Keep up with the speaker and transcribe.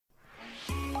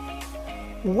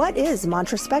What is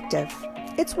Mantraspective?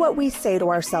 It's what we say to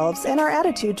ourselves and our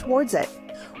attitude towards it.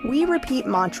 We repeat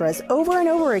mantras over and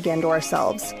over again to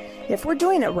ourselves. If we're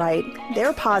doing it right,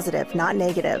 they're positive, not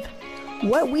negative.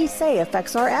 What we say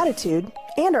affects our attitude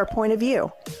and our point of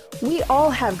view. We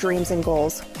all have dreams and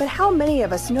goals, but how many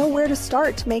of us know where to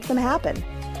start to make them happen?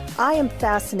 I am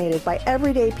fascinated by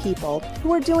everyday people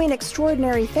who are doing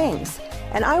extraordinary things,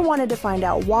 and I wanted to find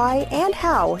out why and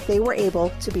how they were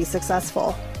able to be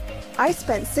successful. I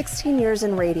spent 16 years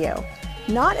in radio,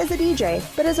 not as a DJ,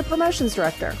 but as a promotions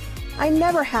director. I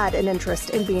never had an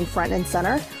interest in being front and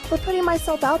center or putting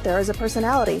myself out there as a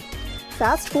personality.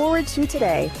 Fast forward to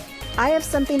today, I have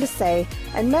something to say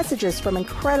and messages from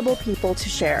incredible people to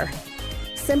share.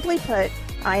 Simply put,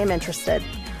 I am interested.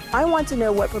 I want to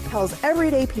know what propels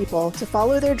everyday people to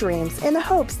follow their dreams in the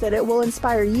hopes that it will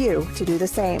inspire you to do the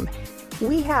same.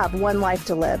 We have one life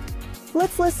to live.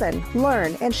 Let's listen,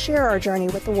 learn, and share our journey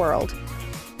with the world.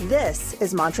 This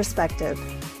is Mantraspective.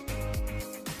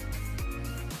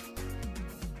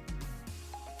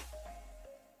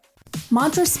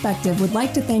 Mantraspective would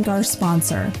like to thank our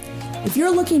sponsor. If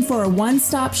you're looking for a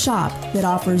one-stop shop that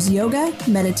offers yoga,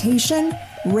 meditation,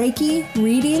 Reiki,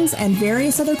 readings, and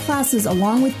various other classes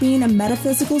along with being a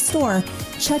metaphysical store,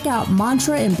 check out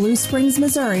Mantra in Blue Springs,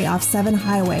 Missouri off 7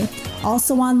 Highway.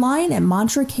 Also online at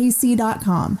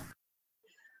mantrakc.com.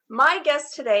 My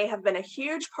guests today have been a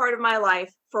huge part of my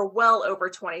life for well over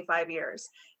 25 years.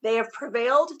 They have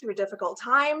prevailed through difficult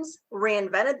times,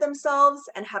 reinvented themselves,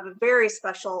 and have a very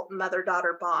special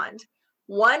mother-daughter bond.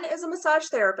 One is a massage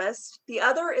therapist. The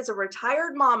other is a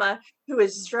retired mama who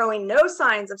is showing no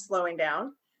signs of slowing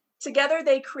down. Together,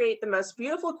 they create the most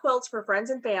beautiful quilts for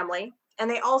friends and family, and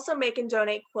they also make and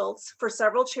donate quilts for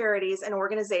several charities and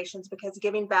organizations because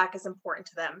giving back is important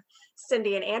to them.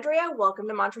 Cindy and Andrea, welcome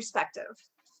to Mantraspective.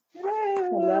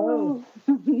 Hello.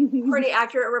 Pretty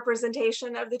accurate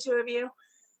representation of the two of you.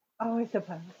 Oh, I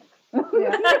suppose.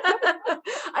 Yeah.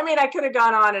 I mean, I could have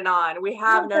gone on and on. We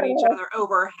have known each other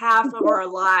over half of our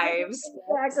lives.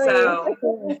 Exactly. So,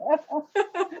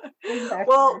 Exactly.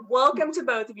 well, welcome to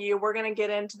both of you. We're going to get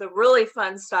into the really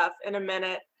fun stuff in a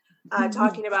minute,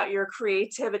 talking about your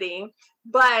creativity.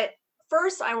 But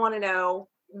first, I want to know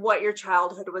what your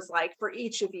childhood was like for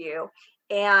each of you.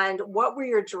 And what were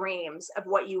your dreams of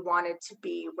what you wanted to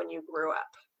be when you grew up?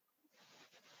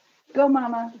 Go,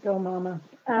 Mama. Go, Mama.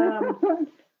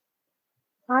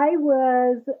 I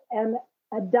was an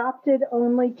adopted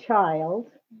only child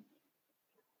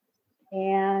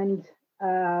and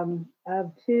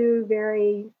of two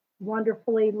very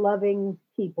wonderfully loving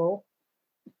people,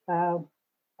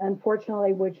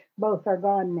 unfortunately, which both are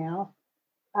gone now.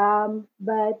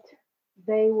 But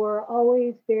they were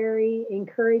always very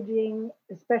encouraging,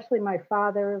 especially my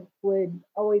father would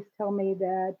always tell me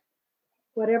that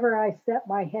whatever I set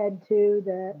my head to,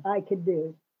 that I could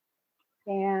do.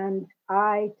 And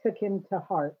I took him to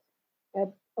heart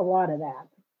at a lot of that.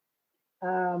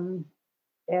 And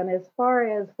as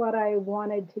far as what I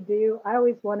wanted to do, I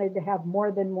always wanted to have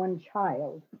more than one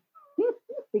child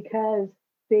because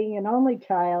being an only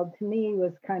child to me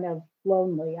was kind of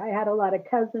lonely. I had a lot of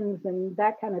cousins and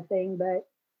that kind of thing, but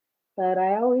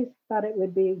I always thought it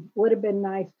would have been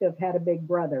nice to have had a big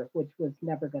brother, which was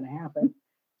never going to happen.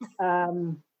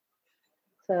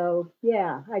 So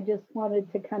yeah, I just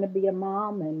wanted to kind of be a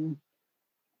mom and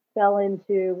fell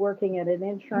into working at an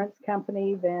insurance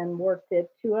company, then worked at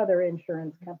 2 other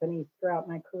insurance companies throughout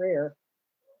my career.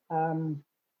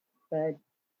 But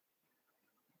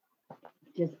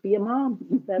just be a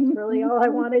mom. That's really all I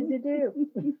wanted to do.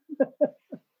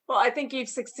 Well, I think you've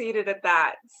succeeded at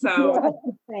that. So yeah,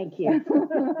 thank you.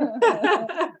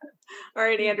 All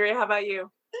right, Andrea, how about you?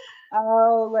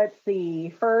 Oh, let's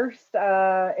see. First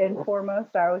and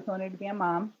foremost, I always wanted to be a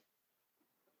mom.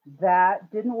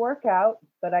 That didn't work out,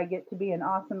 but I get to be an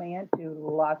awesome aunt to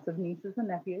lots of nieces and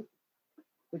nephews,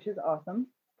 which is awesome.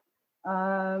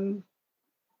 And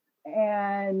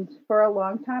for a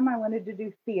long time, I wanted to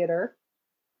do theater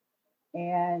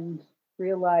and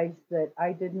realized that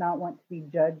I did not want to be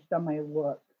judged on my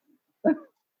looks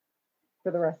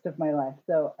for the rest of my life.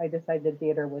 So I decided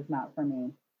theater was not for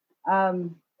me.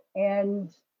 And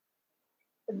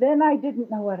then I didn't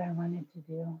know what I wanted to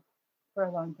do for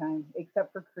a long time,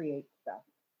 except for create stuff.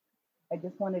 I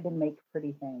just wanted to make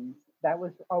pretty things. That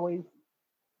was always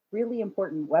really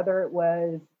important, whether it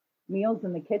was meals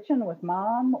in the kitchen with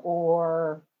mom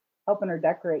or helping her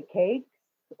decorate cakes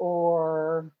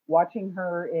or watching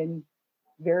her in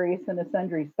various and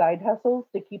sundry side hustles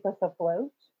to keep us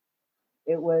afloat.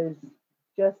 It was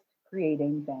just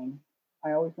creating things.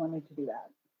 I always wanted to do that.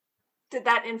 Did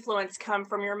that influence come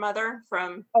from your mother,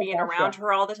 from being gosh, around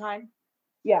her all the time?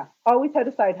 Yeah, always had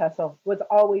a side hustle, was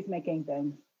always making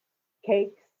things,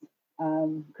 cakes,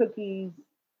 cookies,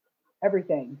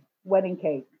 everything, wedding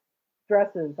cakes,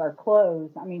 dresses, our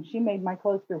clothes. I mean, she made my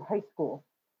clothes through high school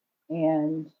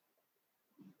and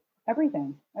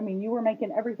everything. I mean, you were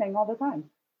making everything all the time.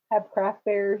 Have craft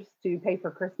fairs to pay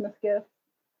for Christmas gifts,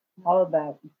 all of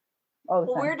that, all the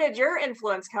Well, time. where did your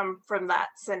influence come from that,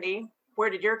 Cindy? Where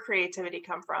did your creativity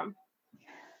come from?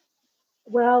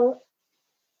 Well,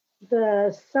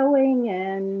 the sewing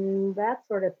and that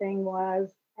sort of thing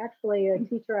was actually a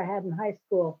teacher I had in high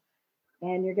school.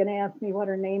 And you're going to ask me what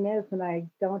her name is, and I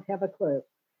don't have a clue.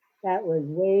 That was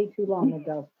way too long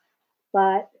ago.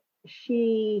 But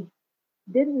she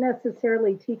didn't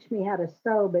necessarily teach me how to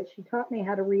sew, but she taught me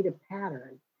how to read a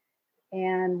pattern.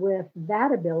 And with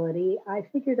that ability, I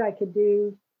figured I could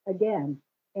do, again,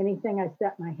 anything I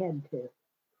set my head to.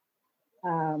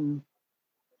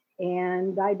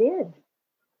 And I did,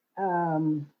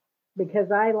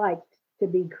 because I liked to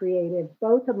be creative.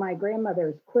 Both of my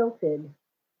grandmothers quilted.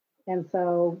 And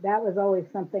so that was always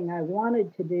something I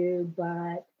wanted to do,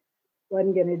 but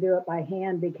wasn't going to do it by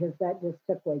hand because that just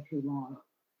took way too long.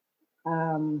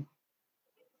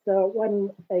 So it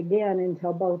wasn't, again,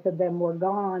 until both of them were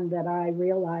gone that I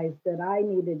realized that I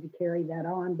needed to carry that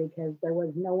on because there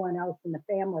was no one else in the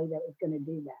family that was going to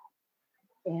do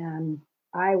that. And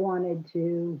I wanted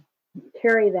to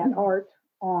carry that art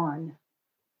on.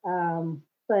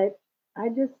 But I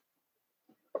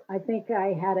think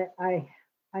I had it,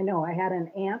 I know I had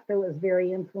an aunt that was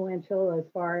very influential as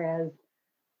far as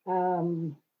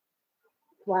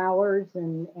flowers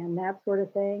and that sort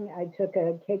of thing. I took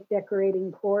a cake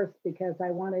decorating course because I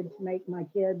wanted to make my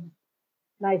kids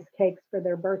nice cakes for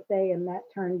their birthday, and that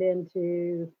turned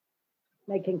into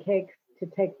making cakes to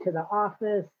take to the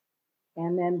office.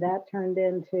 And then that turned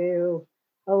into,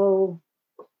 oh,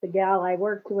 the gal I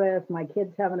worked with, my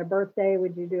kid's having a birthday,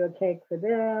 would you do a cake for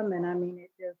them? And I mean,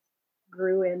 it just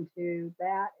grew into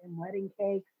that and wedding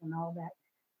cakes and all that.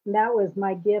 And that was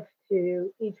my gift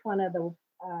to each one of the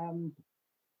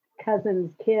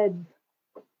cousins' kids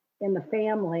in the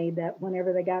family, that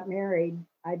whenever they got married,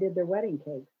 I did their wedding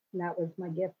cakes. And that was my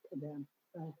gift to them.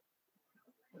 So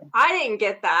I didn't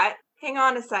get that. Hang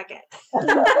on a second.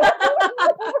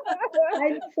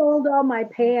 I sold all my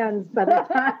pans by the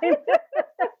time.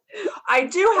 I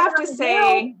do have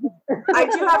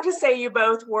to say you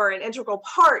both were an integral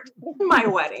part in my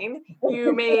wedding.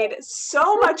 You made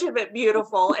so much of it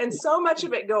beautiful and so much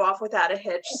of it go off without a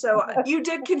hitch. So you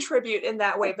did contribute in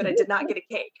that way, but I did not get a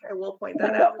cake. I will point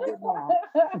that out.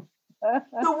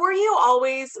 So were you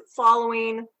always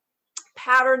following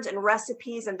patterns and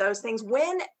recipes and those things?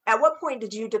 At what point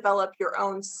did you develop your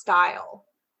own style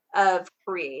of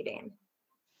creating?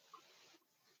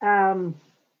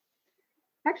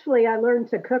 Actually, I learned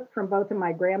to cook from both of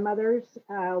my grandmothers,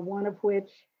 one of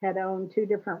which had owned 2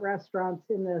 different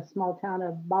restaurants in the small town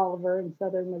of Bolivar in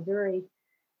southern Missouri.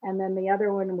 And then the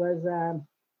other one was a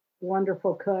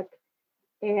wonderful cook.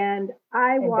 And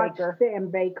I watched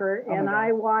Baker, and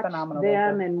I watched them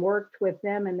baker. And worked with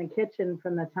them in the kitchen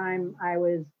from the time I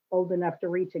was old enough to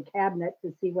reach a cabinet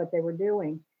to see what they were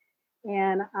doing.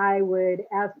 And I would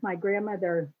ask my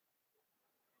grandmother,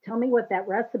 tell me what that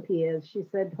recipe is. She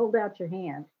said, hold out your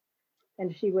hand.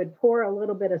 And she would pour a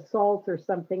little bit of salt or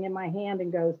something in my hand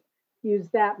and goes, use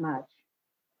that much.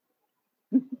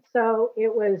 So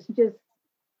it was just,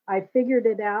 I figured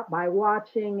it out by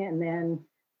watching and then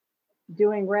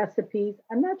doing recipes.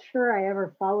 I'm not sure I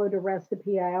ever followed a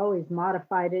recipe. I always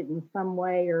modified it in some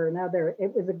way or another.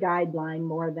 It was a guideline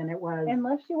more than it was.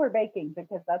 Unless you were baking,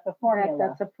 because that's a formula.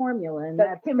 That's a formula, and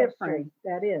that's different.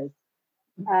 That is.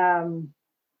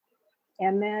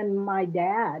 And then my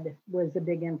dad was a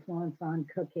big influence on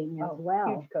cooking as well.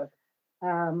 Huge cook.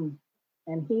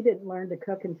 And he didn't learn to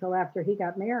cook until after he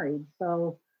got married.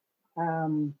 So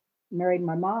married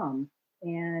my mom,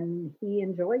 and he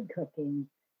enjoyed cooking.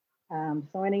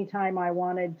 So anytime I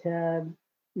wanted to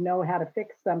know how to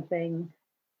fix something,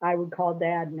 I would call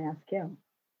Dad and ask him.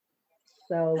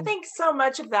 So I think so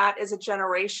much of that is a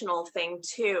generational thing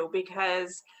too,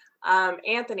 because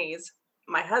Anthony's,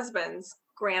 my husband's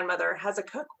grandmother, has a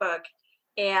cookbook,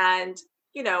 and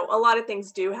a lot of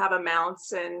things do have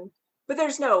amounts, but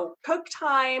there's no cook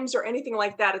times or anything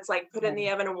like that. It's like put it in the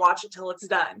oven and watch it till it's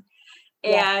done.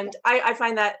 Yeah. And I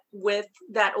find that with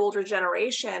that older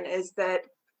generation is that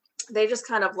they just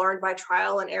kind of learned by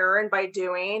trial and error and by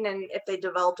doing. And if they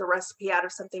developed a recipe out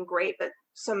of something great, but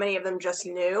so many of them just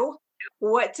knew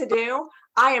what to do.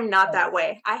 I am not that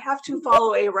way. I have to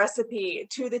follow a recipe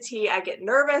to the T. I get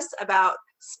nervous about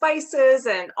spices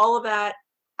and all of that.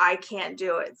 I can't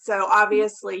do it. So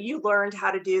obviously you learned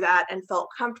how to do that and felt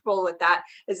comfortable with that.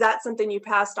 Is that something you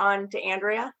passed on to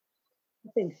Andrea? I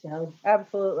think so.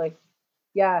 Absolutely.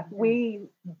 Yeah. We,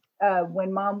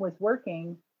 when mom was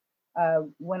working,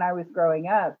 when I was growing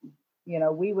up,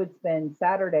 we would spend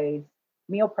Saturdays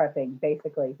meal prepping,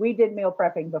 basically. We did meal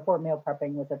prepping before meal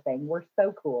prepping was a thing. We're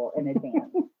so cool in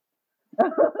advance.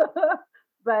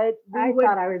 But I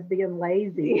thought I was being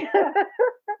lazy.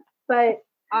 But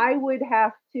I would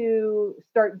have to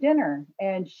start dinner,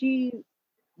 and she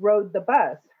rode the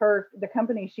bus. The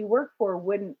company she worked for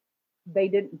they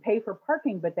didn't pay for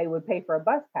parking, but they would pay for a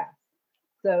bus pass.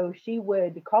 So she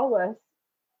would call us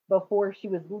before she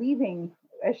was leaving,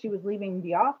 as she was leaving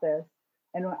the office.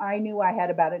 And I knew I had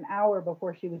about an hour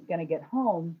before she was going to get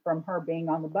home from her being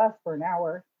on the bus for an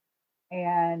hour.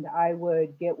 And I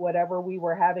would get whatever we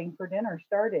were having for dinner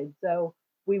started. So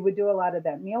we would do a lot of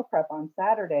that meal prep on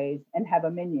Saturdays and have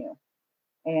a menu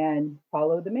and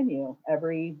follow the menu.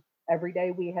 Every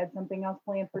day we had something else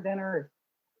planned for dinner.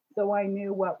 So I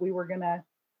knew what we were gonna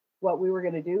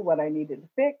do, what I needed to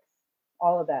fix,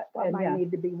 all of that. What might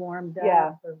need to be warmed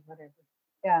up or whatever.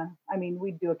 Yeah. I mean,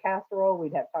 we'd do a casserole,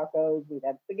 we'd have tacos, we'd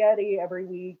have spaghetti every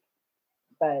week,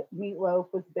 but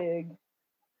meatloaf was big.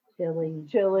 Chili.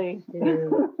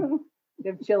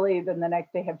 Have chili, then the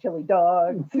next day have chili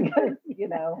dogs,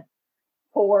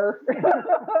 poor.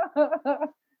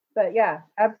 But yeah,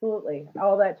 absolutely.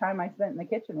 All that time I spent in the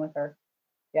kitchen with her.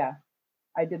 Yeah,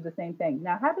 I did the same thing.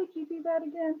 Now, how did you do that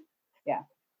again? Yeah.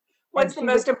 What's the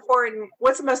most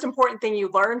important thing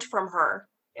you learned from her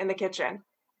in the kitchen?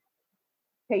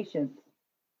 Patience.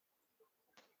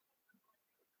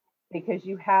 Because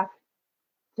you can't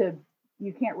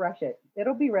rush it.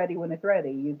 It'll be ready when it's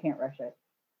ready. You can't rush it.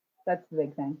 That's the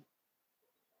big thing.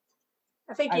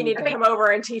 I think you need to come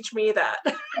over and teach me that.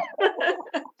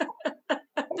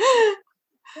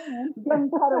 Young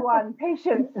Padawan,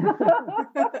 patience.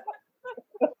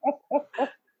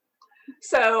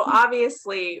 So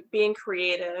obviously being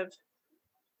creative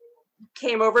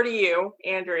came over to you,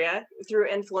 Andrea, through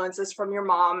influences from your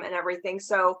mom and everything.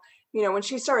 So, when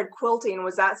she started quilting,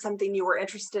 was that something you were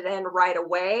interested in right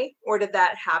away, or did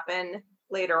that happen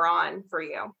later on for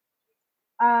you?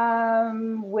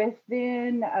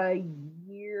 Within a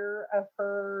year of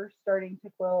her starting to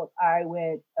quilt, I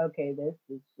went, okay, this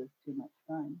is just too much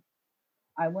fun.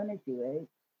 I want to do it.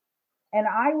 And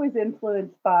I was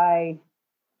influenced by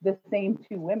the same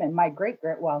two women,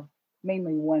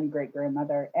 mainly one great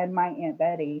grandmother and my Aunt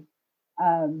Betty,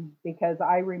 because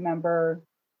I remember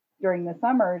during the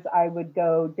summers, I would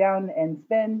go down and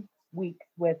spend weeks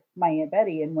with my Aunt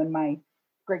Betty. And when my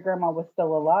great grandma was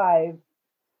still alive,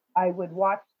 I would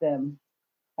watch them.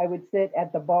 I would sit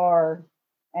at the bar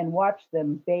and watch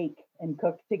them bake and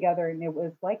cook together. And it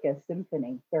was like a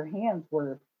symphony. Their hands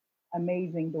were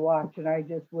amazing to watch. And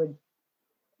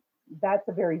that's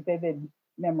a very vivid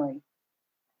memory.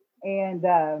 And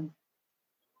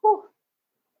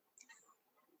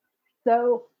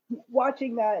so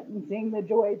watching that and seeing the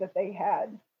joy that they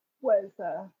had was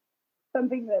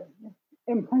something that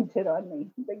imprinted on me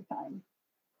big time.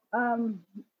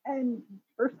 And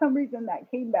for some reason that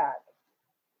came back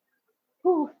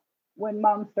when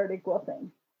mom started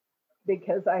quilting,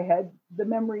 because I had the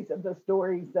memories of the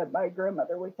stories that my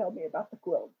grandmother would tell me about the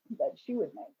quilts that she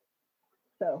would make.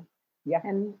 So, yeah.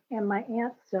 And my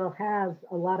aunt still has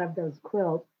a lot of those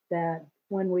quilts that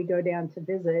when we go down to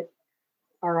visit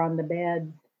are on the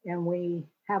beds, and we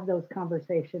have those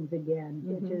conversations again,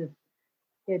 Mm-hmm. which is,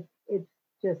 it's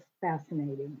just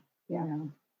fascinating, Yeah.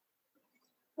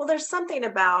 Well, there's something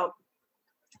about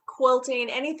quilting,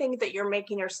 anything that you're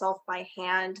making yourself by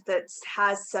hand that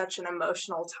has such an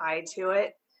emotional tie to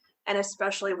it. And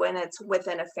especially when it's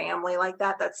within a family like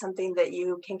that, that's something that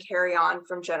you can carry on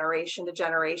from generation to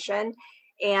generation.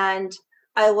 And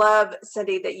I love,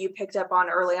 Cindy, that you picked up on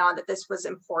early on that this was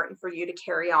important for you to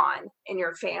carry on in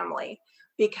your family,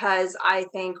 because I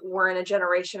think we're in a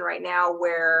generation right now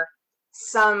where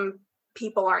some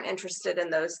people aren't interested in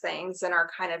those things and are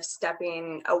kind of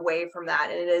stepping away from that,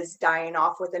 and it is dying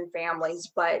off within families.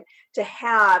 But to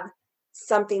have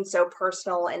something so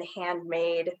personal and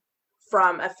handmade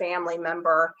from a family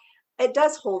member, it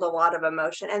does hold a lot of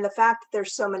emotion. And the fact that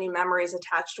there's so many memories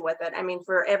attached with it. I mean,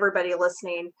 for everybody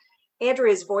listening,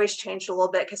 Andrea's voice changed a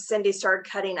little bit because Cindy started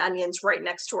cutting onions right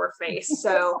next to her face.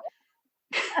 So,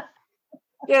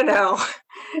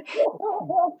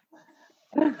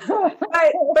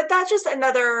 but that's just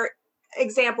another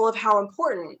example of how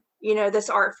important, this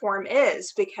art form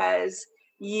is, because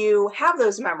you have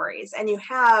those memories and you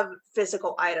have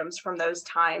physical items from those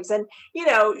times. And, you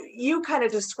know, you kind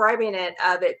of describing it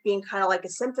of it being kind of like a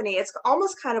symphony. It's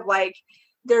almost kind of like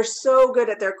they're so good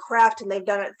at their craft and they've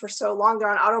done it for so long, they're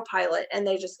on autopilot and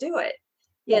they just do it,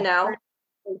 you know?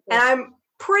 And I'm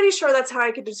pretty sure that's how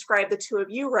I could describe the two of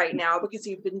you right now, because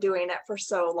you've been doing it for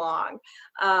so long.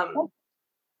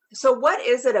 So what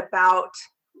is it about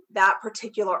that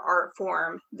particular art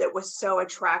form that was so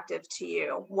attractive to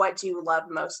you? What do you love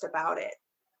most about it?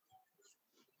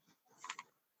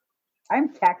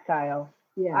 I'm tactile.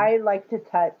 Yeah. I like to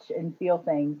touch and feel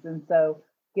things. And so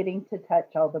getting to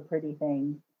touch all the pretty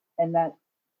things, and that's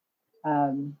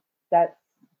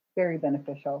very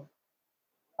beneficial.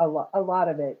 A lot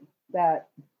of it, that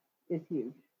is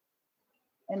huge.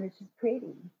 And it's just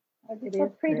pretty. It's a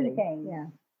pretty thing.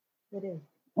 Yeah, it is.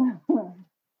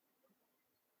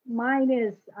 Mine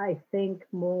is, I think,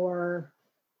 more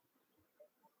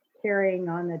carrying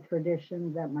on the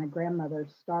tradition that my grandmother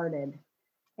started.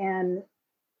 And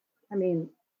I mean,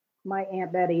 my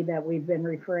Aunt Betty that we've been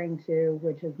referring to,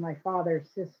 which is my father's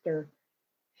sister,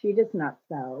 she does not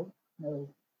sew. No.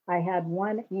 I had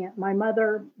one aunt, my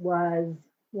mother was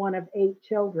one of 8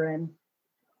 children,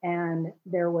 and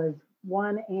there was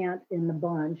one aunt in the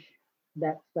bunch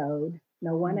that sewed.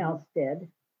 No one else did.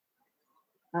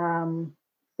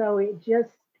 So it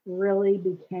just really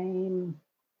became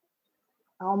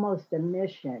almost a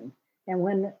mission. And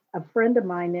when a friend of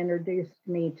mine introduced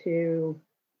me to,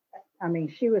 I mean,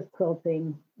 she was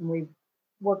quilting, and we've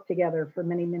worked together for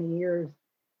many, many years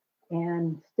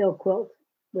and still quilt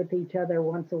with each other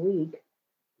once a week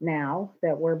now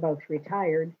that we're both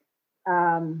retired.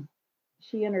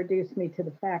 She introduced me to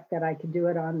the fact that I could do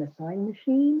it on the sewing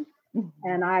machine,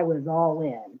 and I was all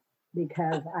in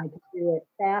because I could do it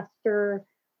faster.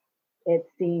 It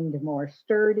seemed more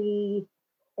sturdy,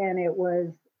 and it was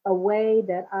a way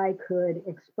that I could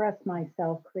express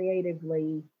myself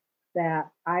creatively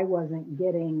that I wasn't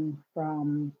getting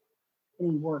from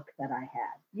any work that I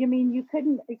had. You mean you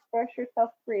couldn't express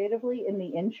yourself creatively in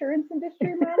the insurance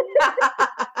industry, Maddie?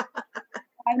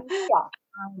 I'm shocked.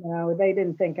 I know they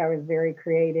didn't think I was very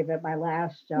creative at my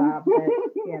last job, but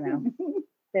you know,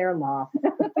 they're lost.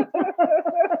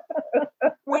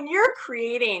 When you're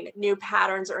creating new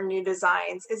patterns or new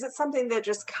designs, is it something that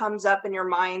just comes up in your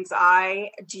mind's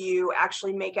eye? Do you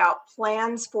actually make out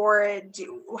plans for it?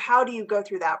 How do you go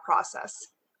through that process?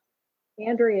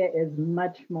 Andrea is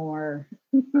much more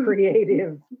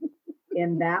creative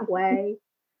in that way.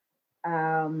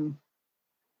 I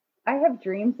have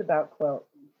dreams about quilts.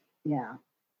 Yeah,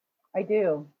 I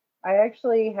do. I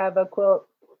actually have a quilt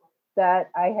that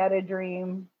I had a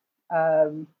dream.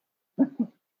 Mom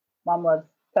loves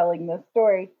telling this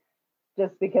story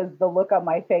just because the look on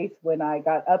my face when I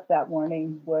got up that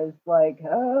morning was like,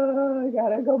 oh, I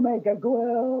gotta go make a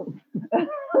quilt. And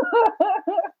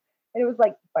it was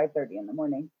like 5:30 in the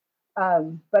morning.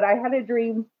 But I had a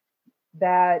dream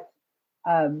that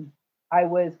I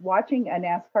was watching a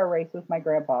NASCAR race with my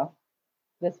grandpa.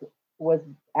 This was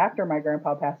after my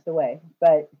grandpa passed away,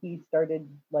 but he started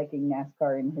liking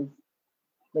NASCAR in his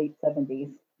late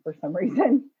 70s for some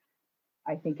reason.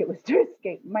 I think it was to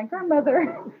escape my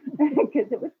grandmother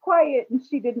because it was quiet and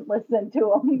she didn't listen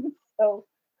to him. So,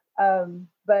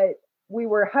 but we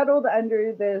were huddled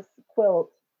under this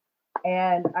quilt,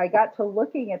 and I got to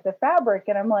looking at the fabric,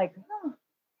 and I'm like, oh,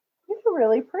 these are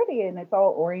really pretty. And it's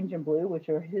all orange and blue, which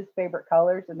are his favorite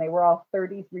colors. And they were all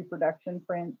 30s reproduction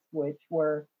prints, which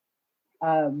were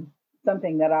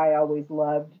something that I always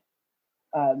loved,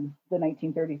 the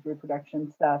 1930s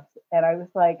reproduction stuff. And I was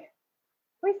like,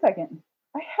 wait a second,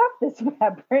 I have this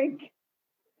fabric.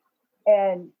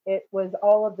 And it was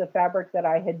all of the fabric that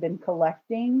I had been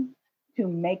collecting to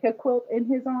make a quilt in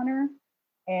his honor.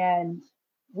 And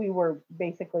we were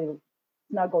basically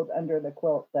snuggled under the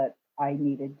quilt that I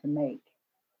needed to make.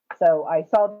 So I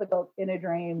saw the quilt in a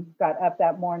dream, got up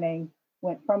that morning,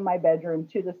 went from my bedroom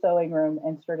to the sewing room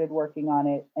and started working on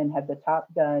it, and had the top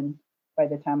done by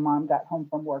the time Mom got home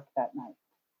from work that night.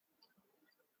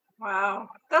 Wow,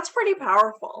 that's pretty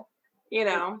powerful. You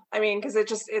know, I mean, because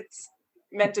it's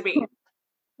meant to be.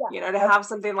 Yeah, you know, to have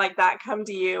something like that come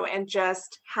to you and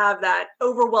just have that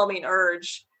overwhelming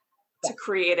urge to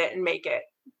create it and make it.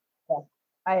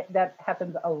 Yeah. That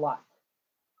happens a lot.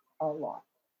 A lot.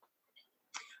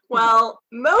 Well,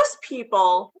 most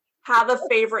people have a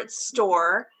favorite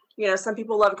store. You know, some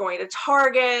people love going to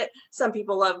Target. Some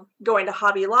people love going to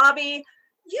Hobby Lobby.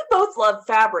 You both love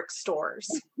fabric stores.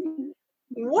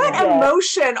 What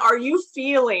emotion are you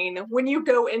feeling when you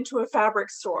go into a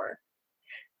fabric store?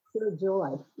 Pure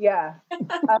joy. Yeah.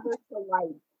 Utter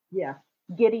delight. Yeah.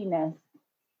 Giddiness.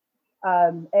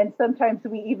 And sometimes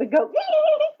we even go,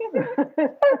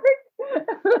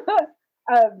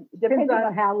 Depends depending on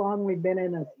on, how long we've been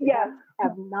in a yeah,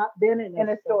 have not been in in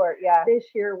a a store. Yeah. This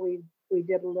year we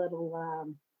did a little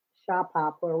shop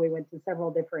hop where we went to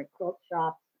several different quilt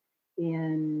shops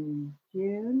in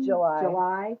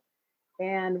July,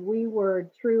 and we were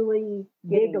truly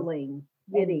giggling,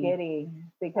 giddy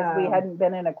because we hadn't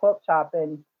been in a quilt shop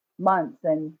in months,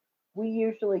 and we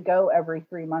usually go every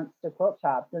 3 months to quilt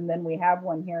shops, and then we have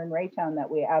one here in Raytown that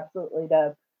we absolutely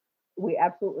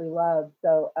love.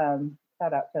 So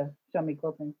shout out to Show Me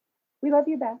Quilting. We love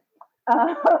you back.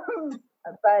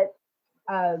 But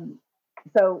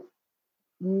so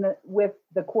with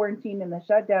the quarantine and the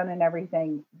shutdown and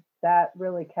everything, that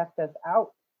really kept us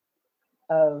out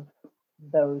of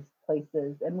those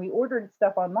places. And we ordered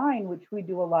stuff online, which we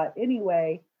do a lot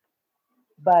anyway.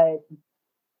 But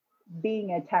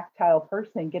being a tactile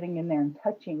person, getting in there and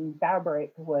touching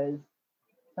fabric was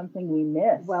something we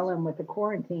missed. Well, and with the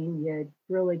quarantine, you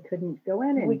really couldn't go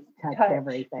in and touch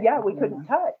everything. Yeah, we couldn't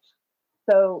touch.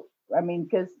 So, I mean,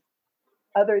 because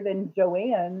other than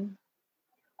Joanne,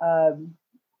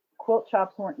 quilt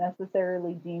shops weren't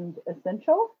necessarily deemed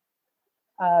essential,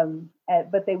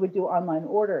 but they would do online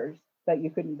orders, but you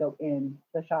couldn't go in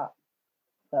the shop.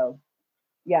 So,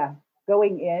 yeah,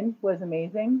 going in was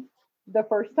amazing. The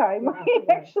first time we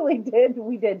actually did,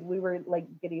 we were like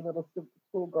giddy little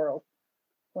schoolgirls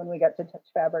when we got to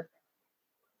touch fabric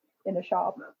in a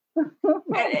shop.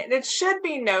 And it should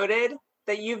be noted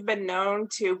that you've been known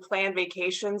to plan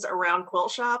vacations around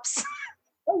quilt shops.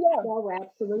 Oh yeah, oh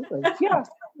absolutely. Yeah,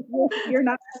 you're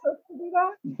not supposed to do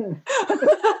that.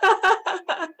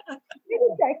 Wait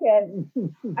a second.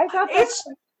 I thought that's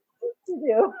what to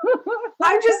do.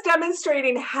 I'm just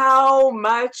demonstrating how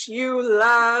much you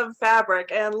love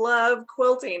fabric and love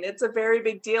quilting. It's a very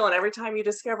big deal, and every time you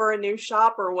discover a new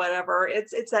shop or whatever,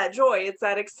 it's that joy, it's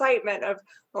that excitement of,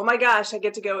 oh my gosh, I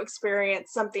get to go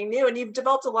experience something new. And you've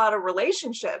developed a lot of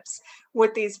relationships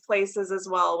with these places as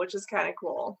well, which is kind of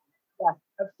cool. Yeah,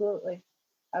 absolutely.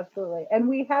 And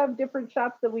we have different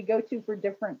shops that we go to for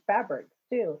different fabrics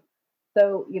too.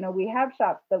 So, we have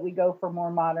shops that we go for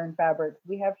more modern fabrics.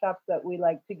 We have shops that we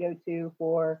like to go to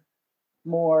for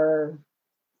more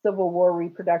Civil War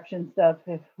reproduction stuff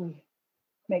if we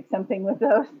make something with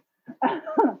those.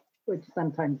 Which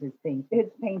sometimes is painful.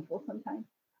 It's painful sometimes.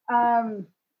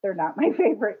 They're not my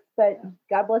favorite, but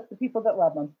God bless the people that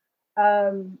love them.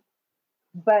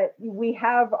 But we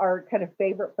have our kind of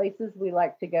favorite places we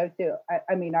like to go to.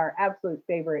 I mean, our absolute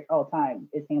favorite all time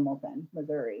is Hamilton,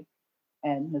 Missouri,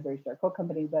 and Missouri Star Quilt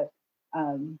Company. But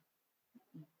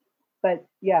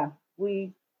yeah,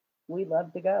 we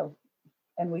love to go,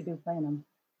 and we do plan them.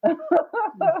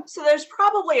 So there's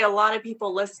probably a lot of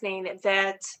people listening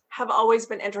that have always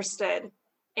been interested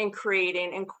in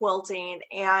creating and quilting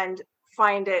and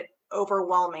find it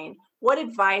overwhelming. What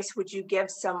advice would you give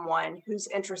someone who's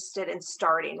interested in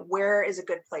starting? Where is a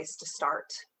good place to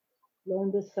start?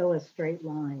 Learn to sew a straight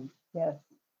line. Yes.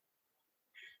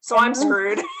 So I'm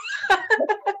screwed.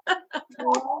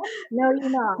 No, you're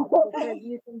not, because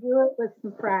you can do it with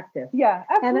some practice. Yeah,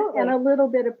 absolutely. And a little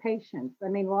bit of patience. I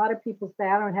mean, a lot of people say,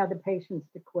 I don't have the patience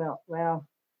to quilt. Well,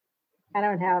 I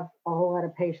don't have a whole lot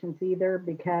of patience either,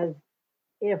 because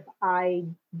if I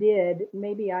did,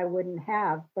 maybe I wouldn't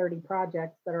have 30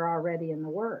 projects that are already in the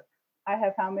works. I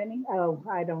have how many? Oh,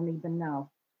 I don't even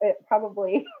know.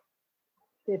 Probably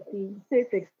 50,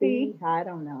 60, I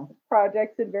don't know.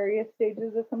 Projects in various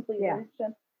stages of completion. Yeah.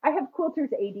 I have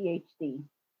quilter's ADHD.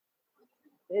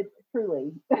 It's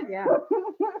truly. Yeah.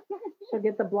 She'll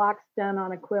get the blocks done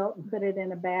on a quilt and put it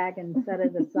in a bag and set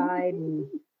it aside,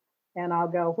 and I'll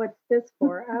go, what's this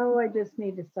for? Oh, I just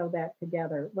need to sew that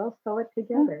together. Well, sew it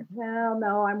together. Well,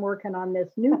 no, I'm working on this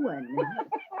new one.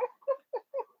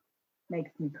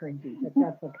 Makes me crazy, but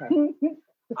that's okay.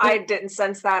 I didn't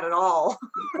sense that at all.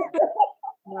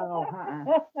 No,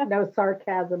 no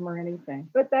sarcasm or anything.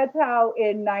 But that's how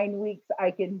in 9 weeks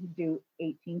I can do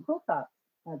 18 quilt tops.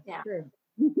 That's true.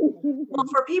 Well,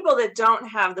 for people that don't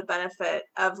have the benefit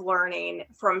of learning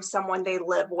from someone they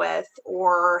live with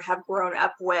or have grown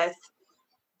up with,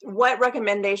 what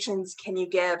recommendations can you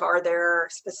give? Are there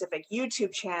specific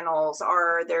YouTube channels?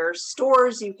 Are there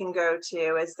stores you can go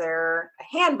to? Is there a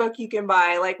handbook you can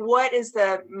buy? Like, what is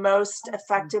the most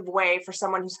effective way for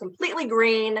someone who's completely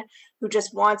green, who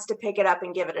just wants to pick it up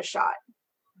and give it a shot?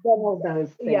 All those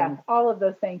things. Yeah, all of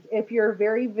those things. If you're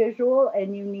very visual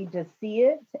and you need to see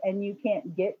it and you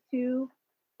can't get to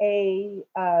a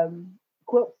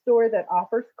quilt store that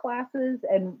offers classes,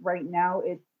 and right now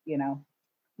it's,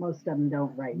 most of them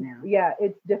don't right now. Yeah,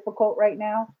 it's difficult right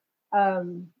now.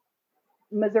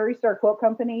 Missouri Star Quilt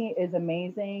Company is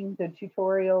amazing. The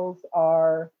tutorials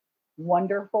are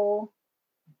wonderful.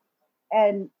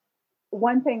 And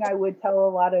one thing I would tell a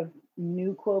lot of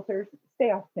new quilters,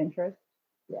 stay off Pinterest.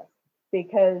 Yes.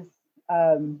 Because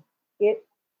it,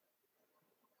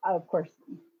 of course,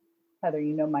 Heather,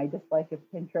 you know my dislike of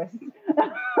Pinterest.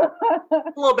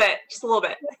 A little bit, just a little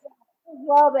bit.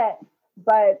 Love it.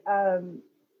 But,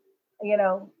 you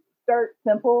know, start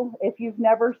simple. If you've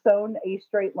never sewn a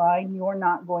straight line, you're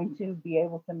not going to be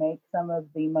able to make some of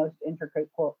the most intricate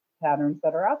quilt patterns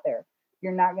that are out there.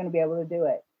 You're not going to be able to do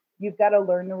it. You've got to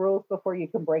learn the rules before you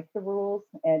can break the rules.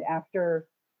 And after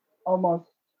almost,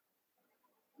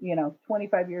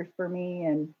 25 years for me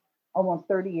and almost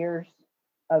 30 years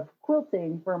of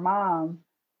quilting for mom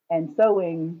and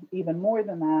sewing even more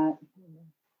than that,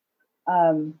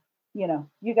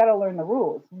 you got to learn the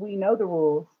rules. We know the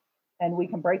rules and we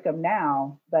can break them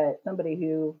now, but somebody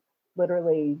who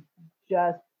literally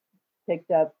just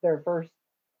picked up their first,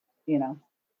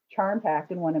 charm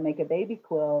pack and want to make a baby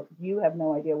quilt, you have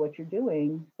no idea what you're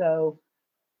doing. So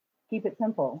keep it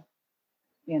simple,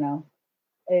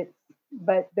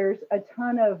 but there's a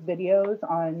ton of videos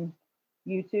on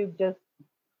YouTube. Just,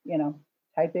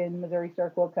 type in Missouri Star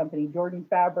Quilt Company. Jordan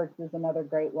Fabrics is another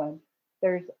great one.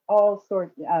 There's all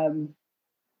sorts,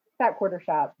 Fat Quarter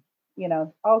Shop,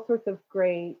 all sorts of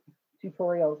great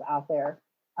tutorials out there.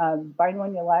 Find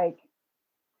one you like,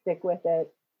 stick with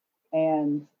it,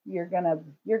 and you're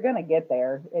gonna get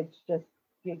there. It's just,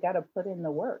 you got to put in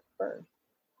the work first.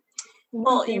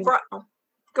 Well,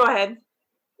 go ahead.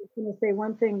 I was going to say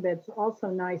one thing that's also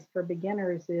nice for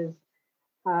beginners is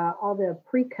all the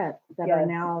pre-cuts that are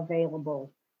now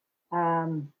available.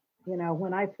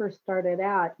 When I first started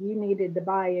out, you needed to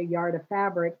buy a yard of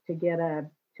fabric to get a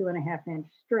 2.5-inch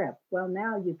strip. Well,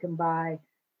 now you can buy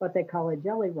what they call a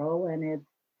jelly roll, and it's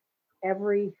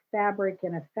every fabric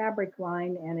in a fabric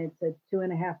line, and it's a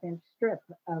 2.5-inch strip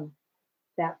of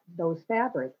those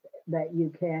fabrics that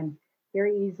you can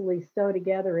very easily sew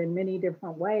together in many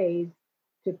different ways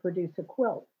to produce a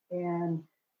quilt. And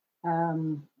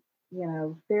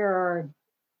there are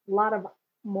a lot of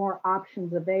more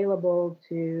options available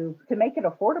to make it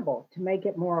affordable, to make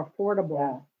it more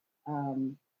affordable.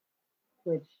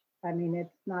 Which, I mean,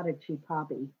 it's not a cheap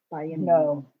hobby by any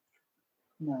means.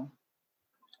 No.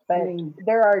 But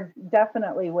there are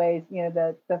definitely ways,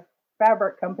 the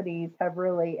fabric companies have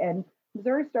really, and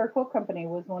Missouri Star Quilt Company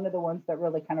was one of the ones that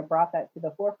really kind of brought that to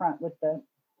the forefront with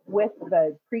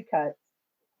the pre-cuts.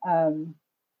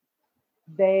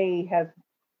 They have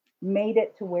made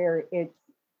it to where it's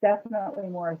definitely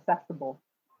more accessible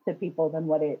to people than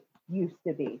what it used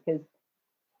to be, because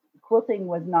quilting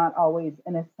was not always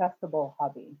an accessible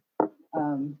hobby,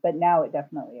 but now it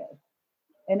definitely is,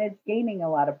 and it's gaining a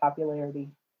lot of popularity.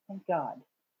 Thank God.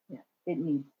 Yeah, it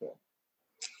needs to.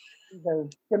 Those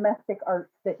domestic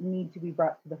arts that need to be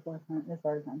brought to the forefront, as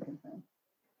far as I'm concerned.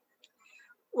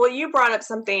 Well, you brought up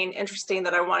something interesting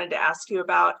that I wanted to ask you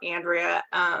about, Andrea.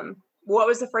 What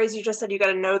was the phrase you just said? You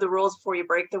got to know the rules before you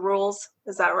break the rules.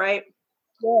 Is that right?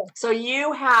 Yeah. So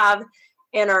you have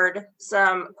entered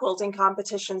some quilting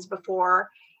competitions before,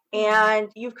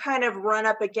 and you've kind of run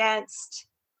up against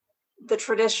the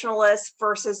traditionalists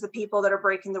versus the people that are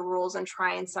breaking the rules and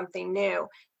trying something new.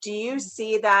 Do you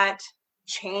see that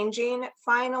changing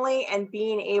finally and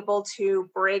being able to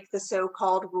break the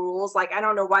so-called rules? Like, I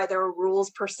don't know why there are rules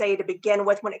per se to begin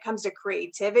with when it comes to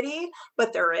creativity,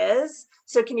 but there is.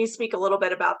 So can you speak a little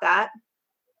bit about that?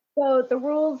 So the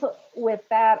rules with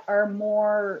that are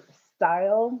more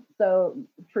style, so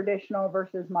traditional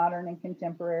versus modern and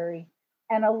contemporary.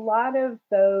 And a lot of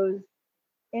those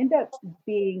end up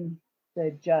being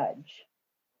the judge.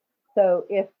 So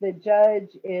if the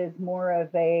judge is more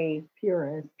of a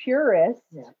purist,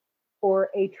 or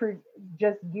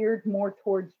just geared more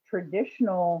towards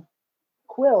traditional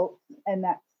quilts and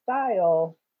that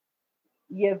style,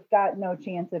 you've got no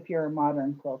chance if you're a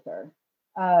modern quilter.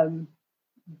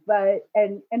 But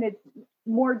it's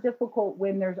more difficult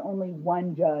when there's only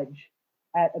one judge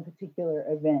at a particular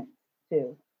event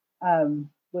too,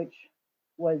 which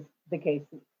was the case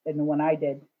in the one I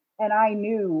did. And I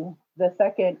knew the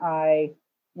second I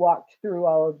walked through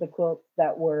all of the quilts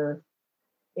that were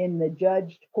in the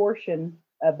judged portion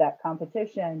of that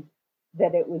competition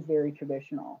that it was very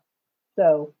traditional.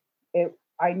 So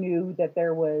I knew that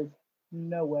there was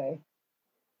no way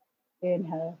in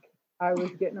heck I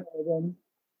was getting a ribbon,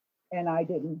 and I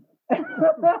didn't.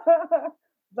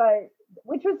 But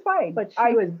which was fine. But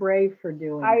she was brave for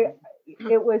doing it.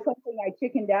 It was something I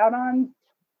chickened out on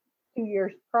 2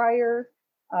 years prior.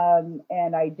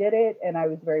 And I did it, and I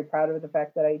was very proud of the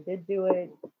fact that I did do it.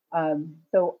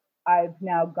 So I've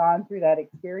now gone through that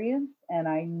experience, and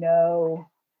I know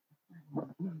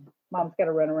Mom's got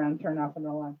to run around and turn off an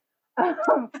alarm.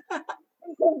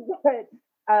 but,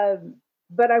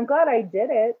 but I'm glad I did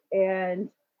it, and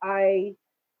I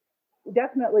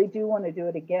definitely do want to do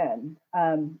it again.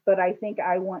 But I think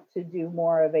I want to do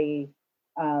more of a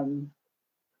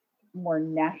more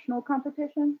national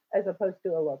competition as opposed to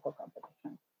a local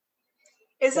competition.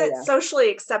 Is it socially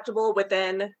acceptable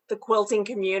within the quilting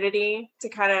community to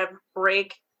kind of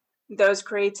break those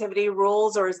creativity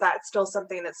rules, or is that still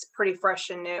something that's pretty fresh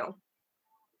and new?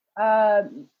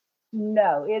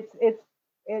 No,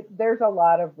 there's a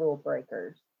lot of rule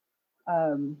breakers,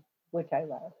 which I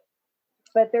love.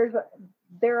 But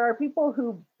there are people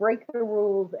who break the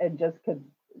rules and just could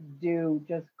do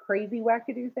just crazy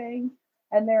wackadoo things,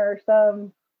 and there are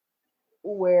some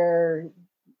where,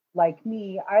 like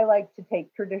me, I like to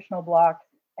take traditional blocks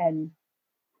and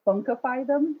funkify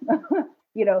them.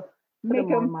 Make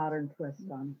them modern twist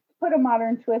on. Put a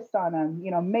modern twist on them.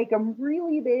 Make them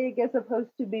really big as opposed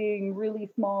to being really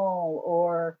small,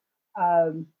 or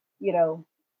put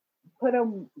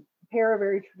pair a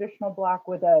very traditional block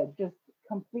with a just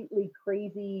completely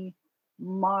crazy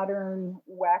modern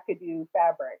wackadoo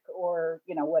fabric, or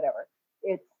whatever.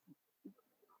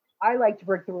 I like to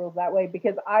break the rules that way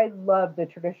because I love the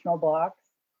traditional blocks,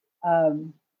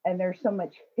 and there's so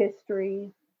much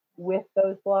history with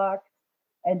those blocks,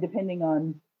 and depending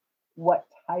on what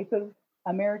type of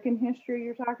American history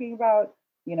you're talking about,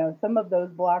 some of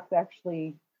those blocks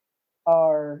actually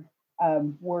were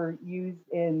used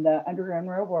in the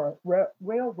Underground Railroad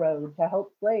to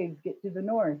help slaves get to the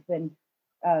North. And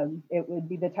it would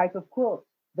be the type of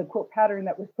the quilt pattern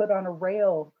that was put on a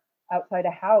rail outside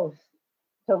a house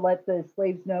to let the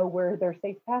slaves know where their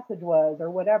safe passage was, or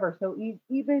whatever. So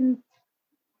even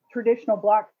traditional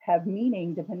blocks have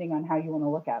meaning depending on how you want to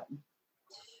look at them.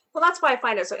 Well, that's why I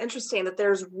find it so interesting that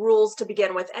there's rules to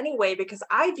begin with anyway, because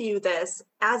I view this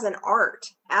as an art,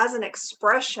 as an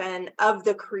expression of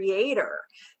the creator.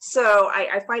 So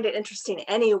I find it interesting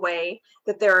anyway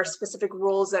that there are specific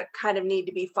rules that kind of need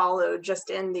to be followed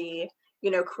just in the,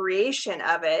 creation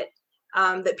of it,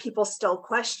 that people still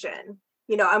question.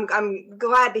 I'm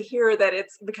glad to hear that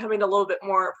it's becoming a little bit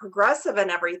more progressive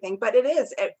and everything, but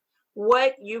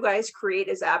what you guys create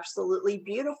is absolutely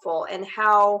beautiful, and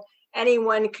how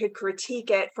anyone could critique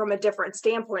it from a different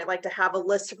standpoint, like to have a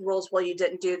list of rules. Well, you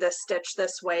didn't do this stitch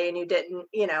this way, and you didn't,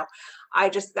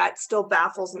 that still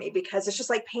baffles me, because it's just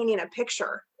like painting a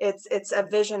picture. It's a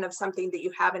vision of something that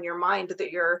you have in your mind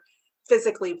that you're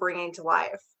physically bringing to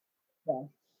life.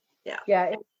 Yeah.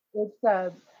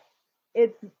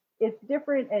 It's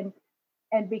different,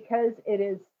 and because it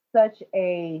is such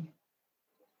a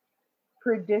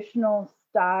traditional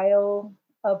style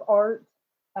of art,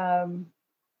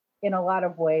 in a lot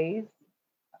of ways,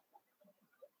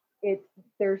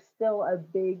 there's still a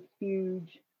big,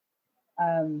 huge,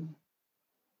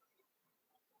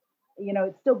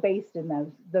 it's still based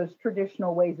in those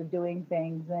traditional ways of doing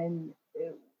things, and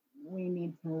we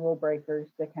need some rule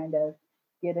breakers to kind of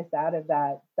get us out of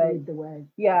that. But lead the way.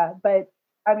 Yeah, but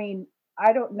I mean,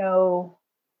 I don't know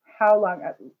how long.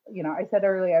 I said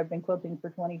earlier I've been quilting for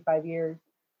 25 years,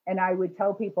 and I would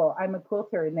tell people I'm a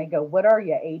quilter, and they go, "What are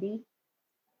you, 80?"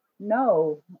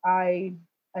 No, I'm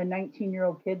a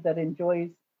 19-year-old kid that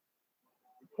enjoys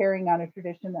carrying on a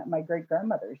tradition that my great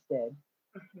grandmothers did,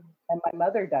 and my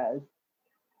mother does.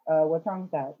 What's wrong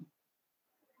with that?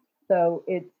 So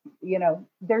it's,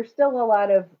 there's still a lot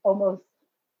of almost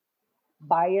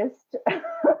biased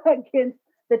against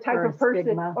the type of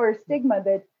person or stigma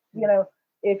that,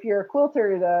 if you're a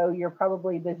quilter, though, you're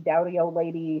probably this dowdy old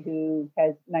lady who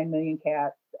has 9 million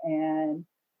cats, and,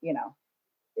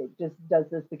 it just does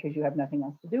this because you have nothing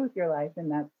else to do with your life.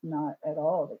 And that's not at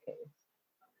all the case.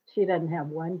 She doesn't have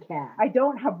one cat. I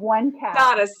don't have one cat.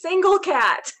 Not a single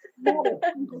cat. Not a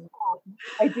single cat.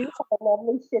 I do have a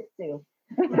lovely Shih Tzu.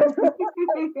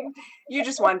 You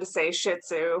just wanted to say Shih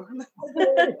Tzu.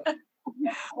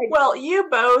 Well, you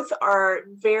both are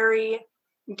very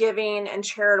giving and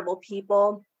charitable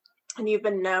people, and you've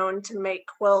been known to make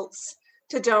quilts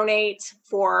to donate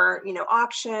for,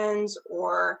 auctions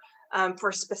or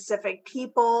for specific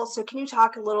people. So can you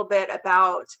talk a little bit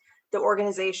about the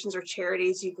organizations or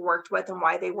charities you've worked with and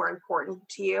why they were important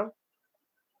to you?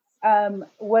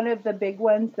 One of the big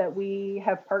ones that we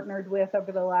have partnered with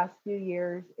over the last few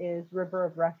years is River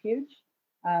of Refuge.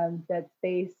 That's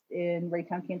based in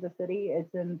Raytown, Kansas City.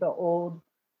 It's in the old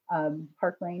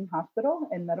Park Lane Hospital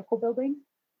and Medical Building.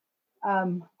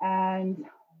 And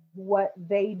what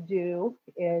they do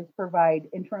is provide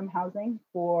interim housing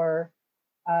for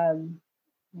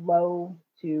low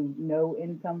to no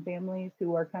income families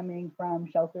who are coming from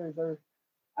shelters or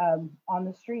on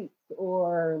the streets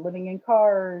or living in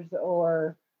cars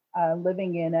or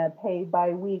living in a pay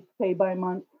by week, pay by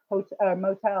month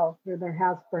motel. Or their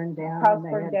house burned down. House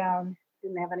burned down.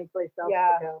 Didn't have any place else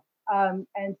Yeah. to go.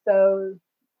 And so,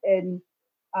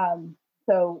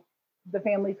 so the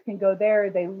families can go there.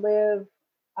 They live.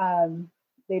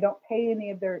 They don't pay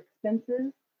any of their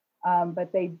expenses,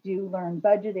 but they do learn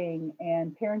budgeting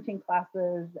and parenting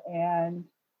classes, and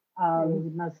They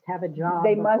must have a job.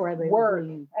 they must before they work.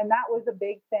 leave. And that was a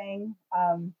big thing,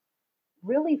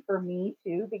 really for me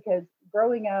too, because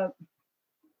growing up,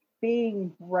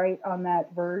 being right on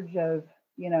that verge of,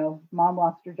 mom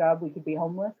lost her job, we could be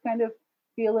homeless kind of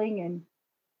feeling. And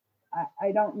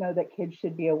I don't know that kids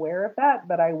should be aware of that,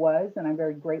 but I was, and I'm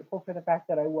very grateful for the fact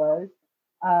that I was.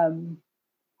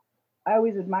 I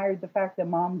always admired the fact that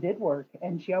mom did work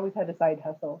and she always had a side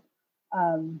hustle.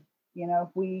 If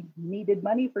we needed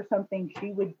money for something,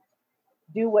 she would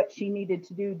do what she needed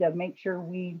to do to make sure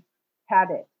we had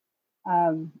it,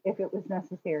 if it was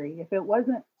necessary. If it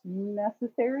wasn't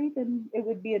necessary, then it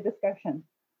would be a discussion.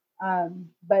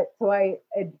 But so I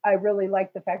really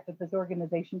like the fact that this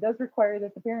organization does require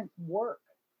that the parents work,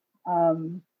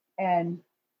 and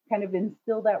kind of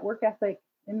instill that work ethic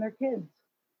in their kids,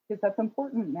 because that's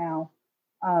important now.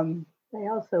 They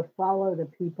also follow the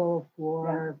people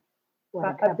for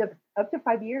up to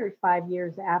 5 years. 5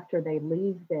 years after they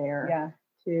leave there. Yeah.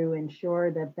 To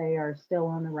ensure that they are still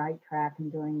on the right track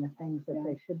and doing the things that Yeah.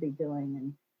 they should be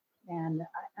doing. And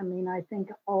I mean, I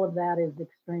think all of that is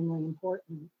extremely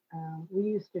important. We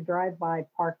used to drive by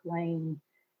Park Lane,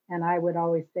 and I would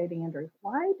always say to Andrew,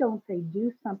 why don't they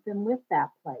do something with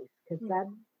that place? Because that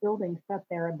building sat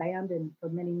there abandoned for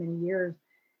many, many years.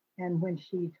 And when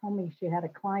she told me she had a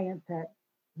client that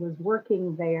was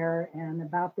working there and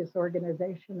about this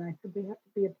organization, I said, we have to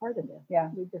be a part of this.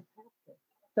 Yeah. We just have to.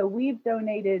 So we've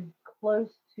donated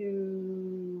close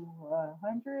to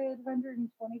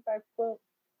 125 quilts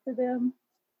to them.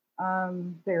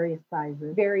 Various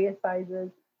sizes.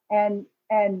 And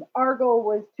our goal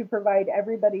was to provide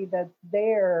everybody that's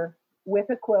there with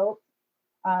a quilt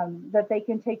that they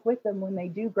can take with them when they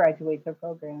do graduate the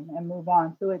program and move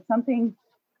on. So it's something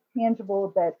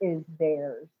tangible that is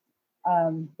theirs,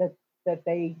 that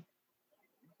they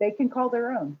can call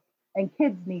their own. And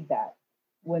kids need that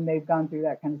when they've gone through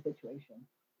that kind of situation.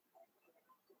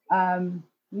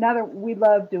 We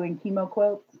love doing chemo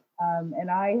quilts, and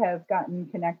I have gotten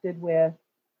connected with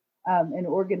an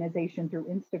organization through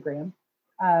Instagram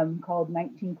called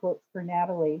 19 Quilts for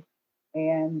Natalie.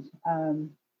 And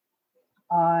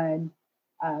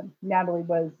Natalie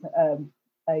was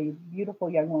a beautiful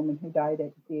young woman who died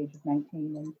at the age of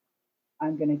 19. And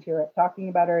I'm going to tear up talking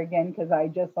about her again because I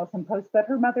just saw some posts that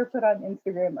her mother put on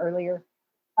Instagram earlier.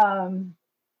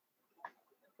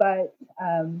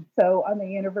 So on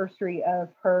the anniversary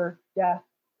of her death,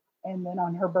 and then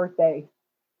on her birthday,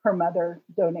 her mother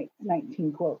donates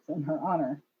 19 quilts in her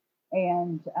honor.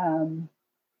 And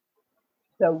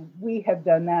so we have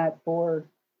done that for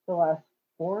the last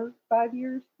 4 or 5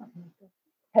 years,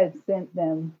 has sent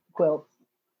them quilts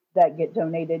that get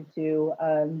donated to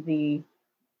the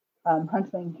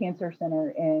Huntsman Cancer Center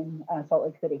in Salt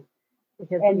Lake City.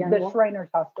 And the Shriners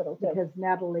Hospital too. Because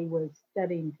Natalie was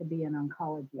studying to be an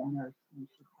oncology nurse when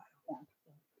she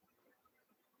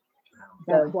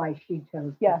that's why she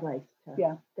chose the place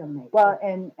to donate. Well,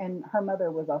 and her mother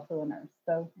was also a nurse,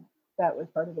 so that was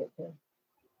part of it too.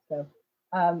 So,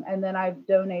 and then I've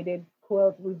donated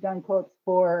quilts. We've done quilts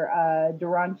for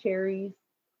Duran Cherry's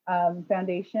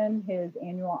Foundation, his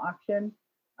annual auction.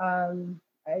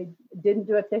 I didn't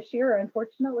do it this year,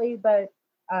 unfortunately, but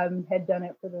had done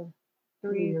it for the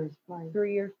 3 years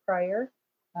prior,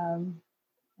 and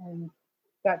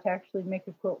got to actually make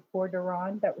a quilt for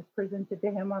Duran that was presented to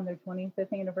him on their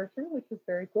 25th anniversary, which was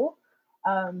very cool.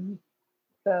 I'm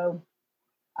trying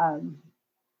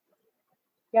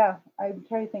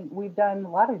to think. We've done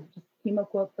a lot of just chemo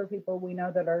quilts for people we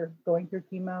know that are going through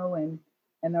chemo and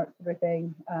that sort of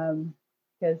thing,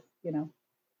 because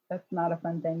that's not a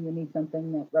fun thing. You need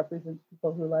something that represents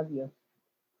people who love you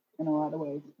in a lot of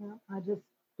ways. Well, I just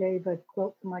gave a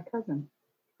quilt to my cousin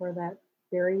for that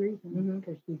very reason,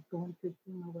 because she's going through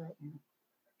chemo right now.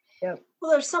 Yep.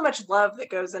 Well, there's so much love that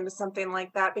goes into something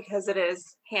like that because it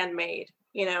is handmade.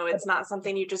 It's not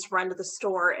something you just run to the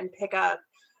store and pick up.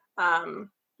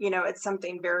 It's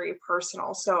something very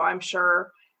personal. So I'm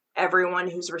sure everyone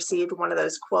who's received one of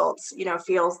those quilts,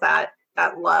 feels that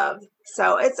love.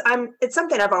 So it's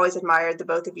something I've always admired the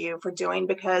both of you for doing,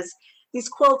 because these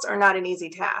quilts are not an easy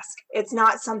task. It's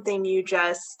not something you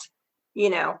just,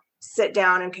 sit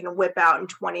down and can whip out in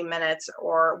 20 minutes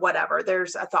or whatever.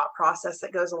 There's a thought process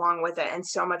that goes along with it and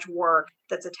so much work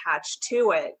that's attached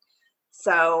to it.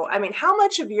 So, I mean, how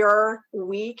much of your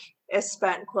week is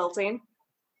spent quilting?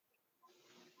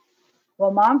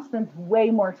 Well, Mom spends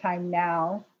way more time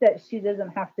now that she doesn't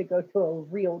have to go to a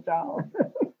real job.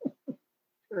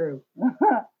 True.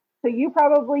 So you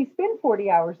probably spend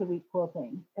 40 hours a week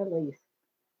quilting. At least.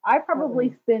 I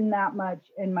probably spend that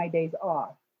much in my days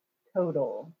off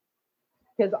total.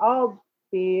 Because I'll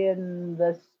be in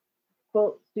the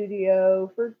quilt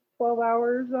studio for 12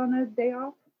 hours on a day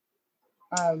off.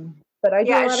 But I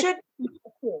do a lot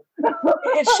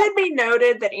it should be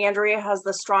noted that Andrea has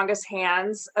the strongest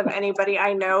hands of anybody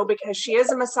I know, because she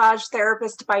is a massage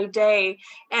therapist by day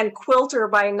and quilter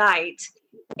by night.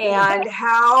 And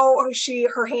how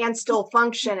her hands still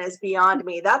function is beyond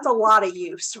me. That's a lot of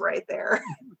use right there.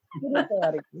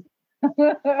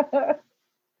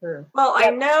 Sure. Well,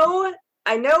 yep.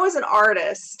 I know as an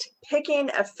artist, picking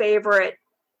a favorite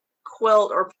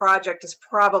quilt or project is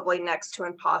probably next to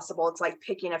impossible. It's like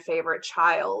picking a favorite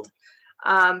child.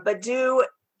 But do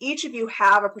each of you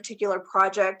have a particular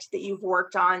project that you've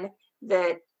worked on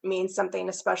that means something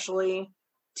especially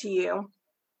to you?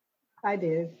 I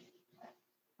do.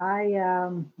 I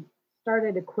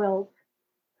started a quilt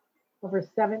over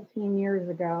 17 years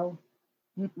ago.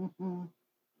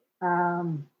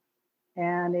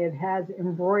 And it has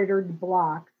embroidered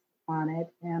blocks on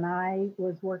it. And I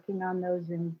was working on those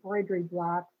embroidery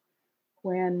blocks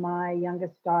when my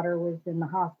youngest daughter was in the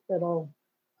hospital.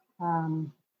 I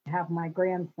have my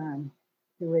grandson,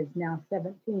 who is now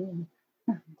 17.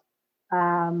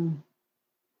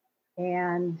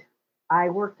 And I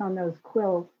worked on those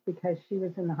quilts because she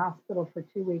was in the hospital for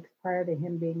 2 weeks prior to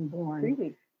him being born. 3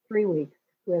 weeks. 3 weeks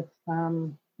with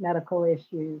some medical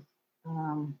issues.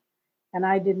 And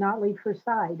I did not leave her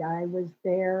side. I was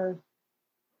there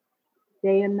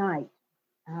day and night.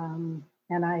 And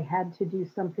I had to do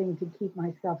something to keep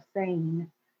myself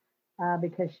sane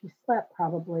because she slept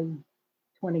probably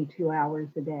 22 hours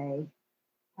a day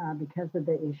because of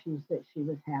the issues that she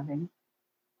was having.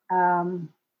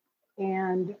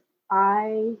 And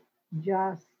I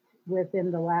just,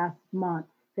 within the last month,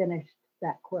 finished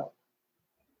that quilt.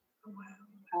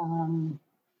 Wow.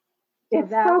 It's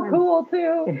so cool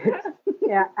too.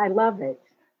 Yeah, I love it.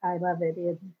 I love it.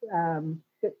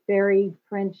 It's very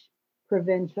French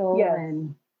provincial. Yes.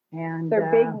 And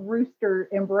they're big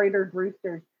embroidered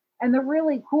roosters. And the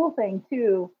really cool thing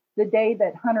too, the day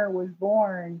that Hunter was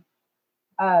born,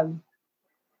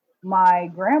 my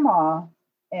grandma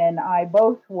and I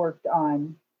both worked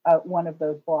on one of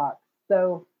those blocks.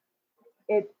 So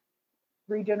it's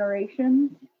 3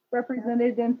 generations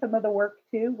represented in some of the work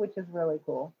too, which is really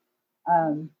cool.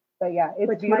 But yeah, it's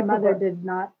which my mother did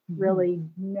not really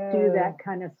do that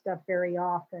kind of stuff very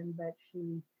often, but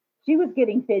she was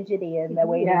getting fidgety in the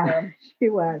waiting room. She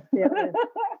was. It was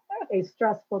a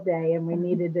stressful day, and we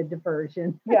needed a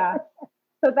diversion. Yeah,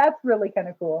 so that's really kind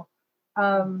of cool.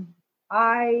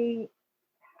 I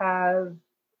have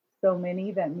so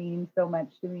many that mean so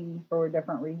much to me for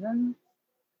different reasons.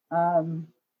 2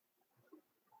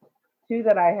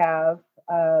 that I have.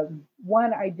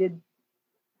 One,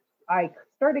 I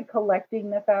started collecting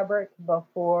the fabric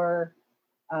before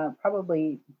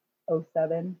probably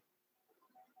 07.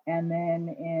 And then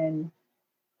in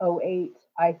 08,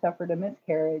 I suffered a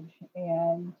miscarriage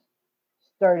and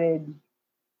started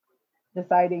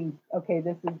deciding, okay,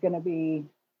 this is going to be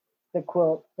the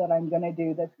quilt that I'm going to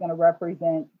do that's going to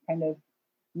represent kind of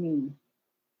me.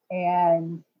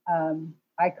 And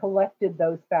I collected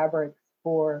those fabrics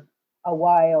for a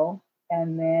while.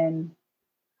 And then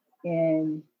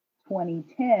in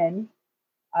 2010,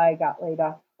 I got laid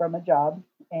off from a job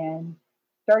and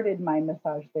started my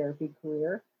massage therapy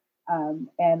career. And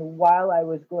while I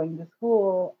was going to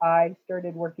school, I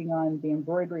started working on the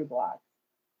embroidery blocks.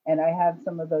 And I have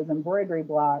some of those embroidery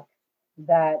blocks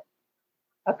that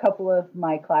a couple of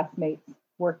my classmates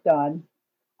worked on,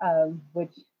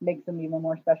 which makes them even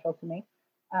more special to me.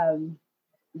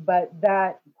 But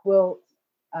that quilt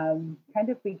kind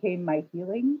of became my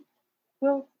healing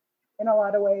quilt in a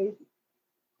lot of ways.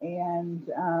 And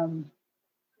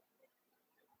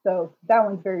so that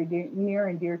one's very near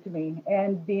and dear to me.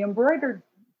 And the embroidered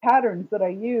patterns that I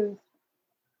use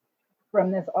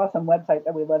from this awesome website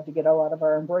that we love to get a lot of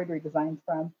our embroidery designs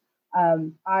from,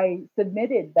 I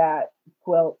submitted that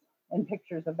quilt and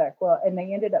pictures of that quilt, and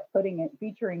they ended up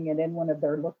featuring it in one of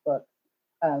their lookbooks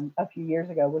a few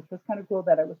years ago, which was kind of cool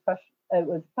that it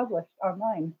was published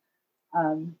online.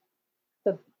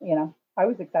 So, I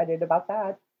was excited about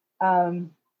that.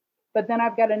 But then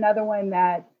I've got another one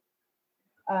that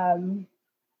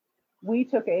we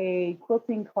took a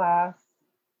quilting class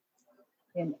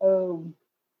in '09,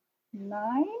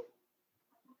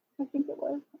 I think it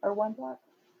was, our one block.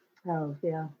 Oh,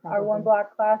 yeah. Our one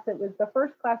block class. It was the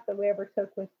first class that we ever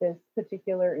took with this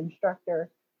particular instructor.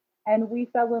 And we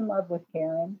fell in love with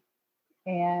Karen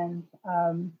and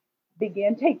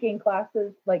began taking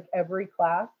classes, like every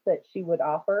class that she would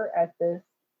offer at this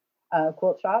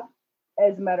quilt shop.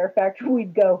 As a matter of fact,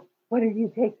 we'd go, what are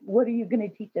you going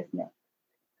to teach us next?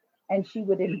 And she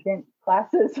would invent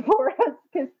classes for us.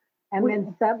 And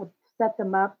then set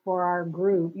them up for our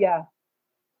group. Yeah.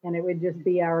 And it would just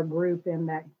be our group in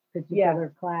that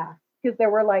particular class. Because there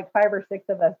were like 5 or 6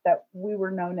 of us that we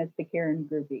were known as the Karen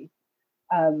groupies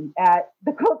at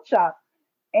the quilt shop.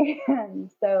 And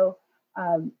so,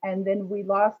 and then we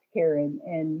lost Karen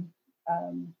in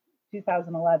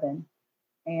 2011.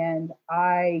 And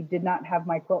I did not have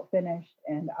my quilt finished,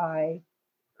 and I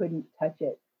couldn't touch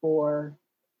it for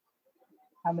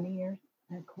how many years?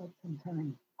 That quilt some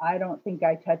time. I don't think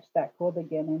I touched that quilt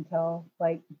again until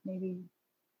like maybe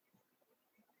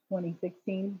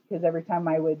 2016, because every time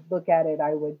I would look at it,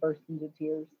 I would burst into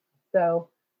tears. So,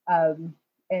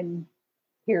 and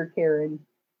hear Karen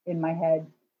in my head.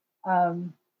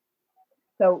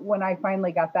 So when I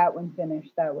finally got that one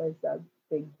finished, that was a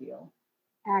big deal.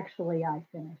 Actually, I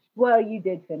finished. Well, you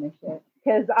did finish it,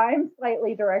 because I'm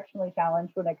slightly directionally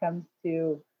challenged when it comes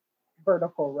to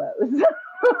vertical rows.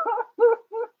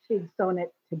 She'd sewn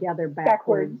it together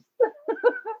backwards.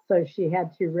 So she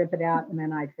had to rip it out, and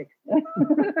then I fixed it.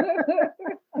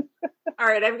 All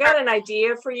right, I've got an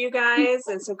idea for you guys,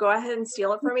 and so go ahead and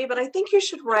steal it from me. But I think you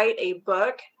should write a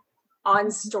book on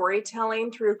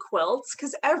storytelling through quilts,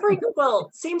 because every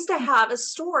quilt seems to have a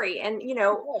story, and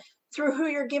through who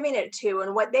you're giving it to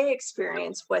and what they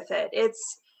experience with it.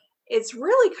 It's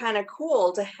really kind of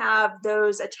cool to have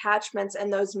those attachments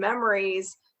and those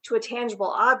memories to a tangible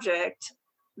object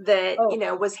that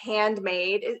was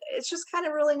handmade. It's just kind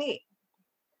of really neat.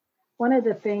 One of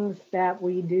the things that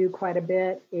we do quite a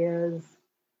bit is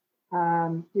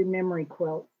do memory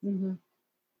quilts. Mm-hmm.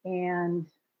 And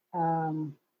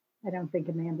I don't think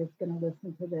Amanda's going to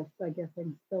listen to this. So I guess I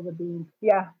can spill the beans.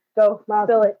 Yeah, go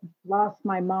spill it. Lost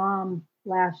my mom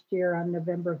last year on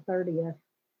November 30th.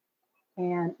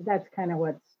 And that's kind of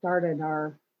what started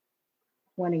our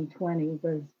 2020,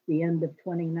 was the end of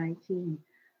 2019.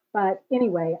 But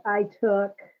anyway, I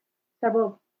took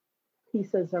several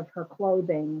pieces of her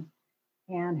clothing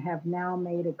and have now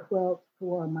made a quilt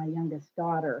for my youngest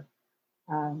daughter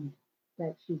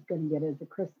that she's going to get as a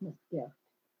Christmas gift.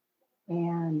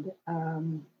 And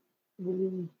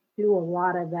we do a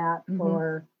lot of that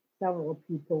for several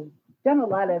people. Done a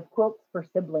lot of quilts for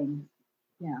siblings.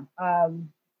 Yeah.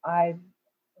 I've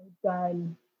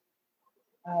done,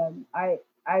 I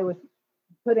was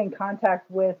put in contact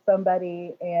with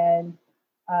somebody, and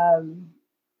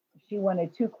she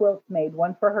wanted 2 quilts made,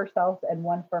 one for herself and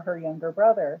one for her younger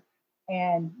brother,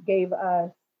 and gave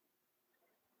us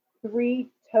 3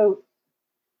 totes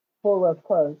full of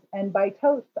clothes. And by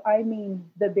totes, I mean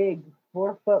the big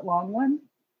 4-foot long ones,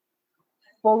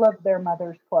 full of their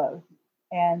mother's clothes.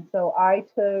 And so I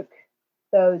took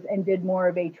those and did more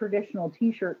of a traditional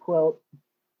t-shirt quilt.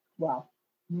 Well,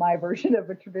 my version of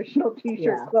a traditional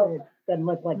t-shirt quilt. It doesn't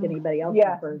look like anybody else's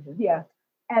version. Yeah.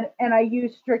 And I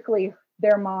used strictly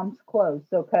their mom's clothes.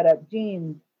 So cut up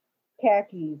jeans,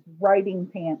 khakis, riding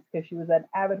pants, because she was an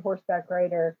avid horseback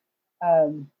rider,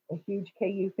 a huge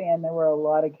KU fan. There were a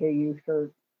lot of KU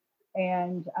shirts.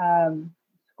 And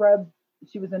scrub,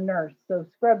 she was a nurse, so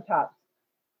scrub tops,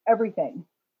 everything.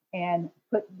 And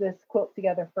put this quilt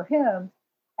together for him.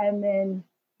 And then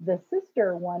the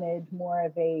sister wanted more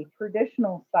of a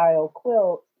traditional style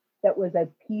quilt that was a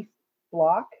piece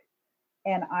block.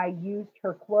 And I used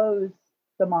her clothes,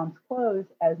 the mom's clothes,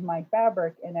 as my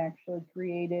fabric, and actually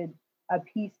created a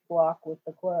piece block with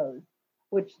the clothes,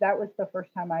 which that was the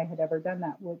first time I had ever done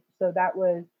that. So that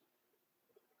was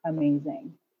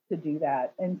amazing to do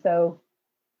that. And so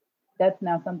that's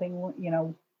now something,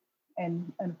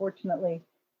 and unfortunately,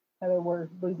 we're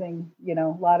losing, a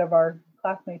lot of our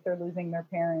classmates are losing their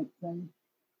parents, and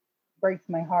breaks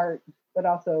my heart, but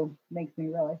also makes me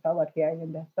realize how lucky I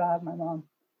am to still have my mom.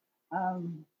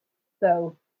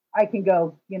 So I can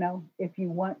go, if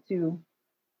you want to,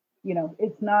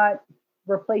 it's not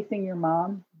replacing your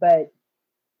mom, but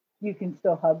you can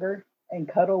still hug her and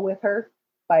cuddle with her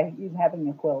by having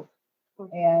a quilt.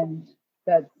 And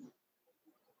that's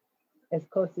as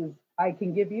close as I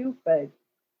can give you, but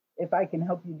if I can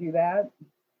help you do that.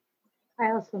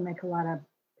 I also make a lot of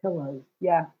pillows.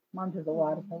 Yeah, Mom does a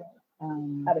lot of pillows.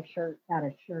 Out of shirts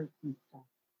and stuff.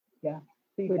 Yeah.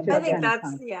 So I think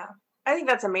that's, I think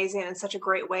that's amazing and such a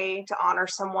great way to honor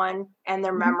someone and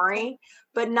their Mhm. memory,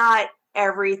 but not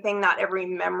everything, not every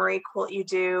memory quilt you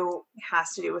do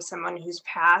has to do with someone who's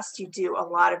passed. You do a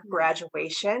lot of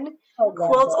graduation I love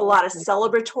quilts, a those. lot of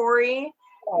celebratory,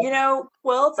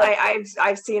 quilts.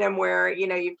 I've seen them where,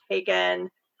 you've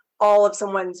taken all of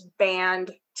someone's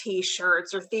band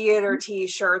t-shirts or theater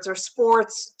t-shirts or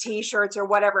sports t-shirts or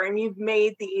whatever, and you've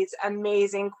made these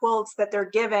amazing quilts that they're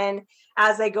given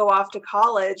as they go off to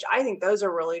college. I think those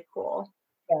are really cool.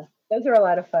 Yeah, those are a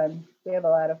lot of fun. We have a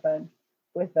lot of fun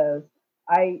with those.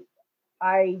 I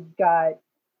I got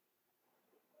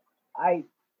I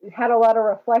had a lot of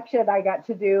reflection. I got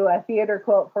to do a theater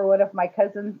quilt for one of my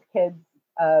cousin's kids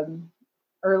um,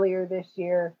 earlier this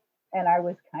year, and I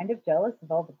was kind of jealous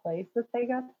of all the plays that they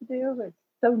got to do. It's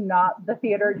so not the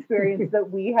theater experience that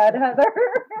we had, Heather.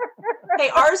 Hey,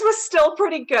 ours was still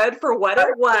pretty good for what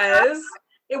it was.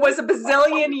 It was a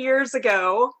bazillion years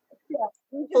ago. Yeah,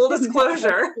 we just Full didn't have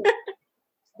disclosure.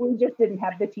 we just didn't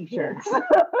have the t-shirts.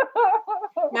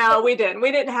 No, we didn't.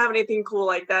 We didn't have anything cool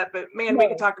like that, but man, we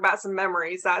could talk about some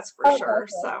memories, that's for sure.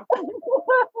 So,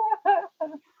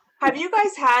 have you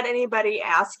guys had anybody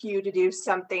ask you to do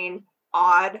something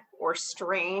odd or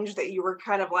strange that you were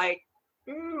kind of like,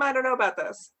 I don't know about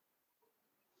this?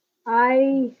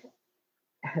 I,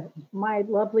 my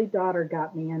lovely daughter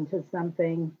got me into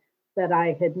something that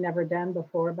I had never done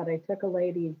before, but I took a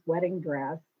lady's wedding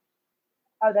dress.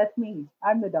 Oh, that's me.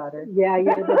 I'm the daughter. Yeah,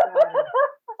 you're the daughter.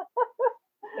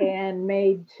 And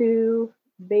made two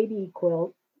baby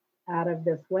quilts out of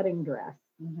this wedding dress.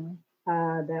 Mhm.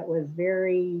 That was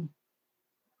very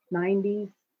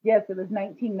 90s. Yes, it was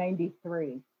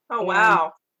 1993. Oh, And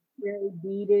wow. very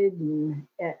beaded and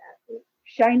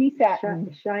Shiny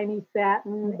satin. shiny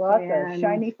satin. Lots of and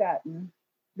shiny satin.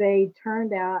 they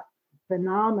turned out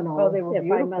phenomenal, Oh, they were if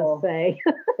I must beautiful. say.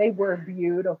 They were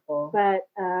beautiful. But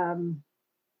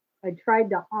I tried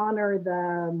to honor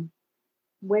the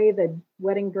way the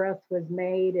wedding dress was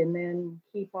made and then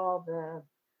keep all the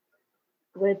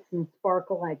glitz and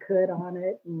sparkle I could on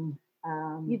it. And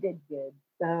You did good.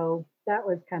 so that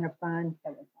was kind of fun.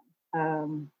 That was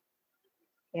fun.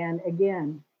 And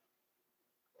again,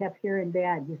 kept hearing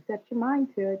Dad, you set your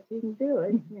mind to it, you can do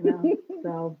it,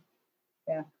 So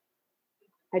Yeah.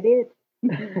 I did.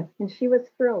 And she was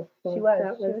thrilled. So She was.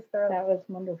 That She was thrilled. That was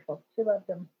wonderful. She loved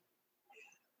them.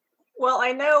 Well,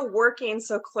 I know working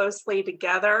so closely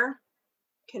together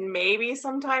can maybe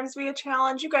sometimes be a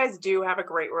challenge. You guys do have a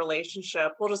great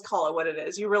relationship. We'll just call it what it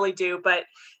is. You really do. But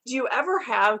do you ever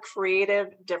have creative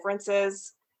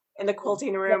differences in the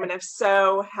quilting room? Yes. And if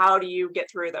so, how do you get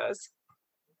through those?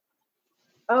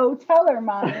 Oh, tell her,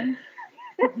 Mom.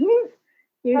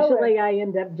 Usually I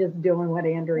end up just doing what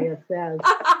Andrea says.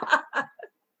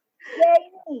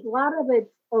 Yay. A lot of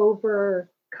it's over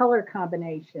color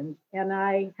combinations. And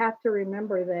I have to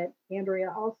remember that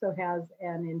Andrea also has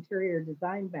an interior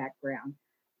design background.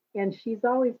 And she's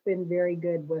always been very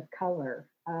good with color.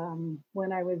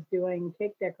 When I was doing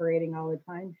cake decorating all the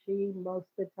time, she most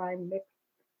of the time mixed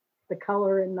the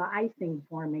color and the icing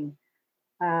for me.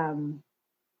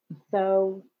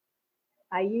 So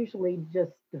I usually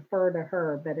just defer to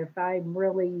her. But if I'm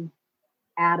really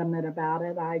adamant about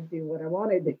it, I do what I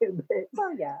want to do.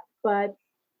 Oh, yeah. But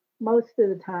most of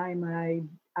the time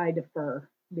I defer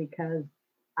because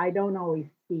I don't always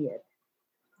see it.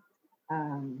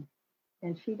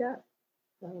 And she does.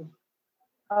 So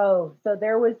Oh, so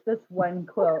there was this one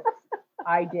quilt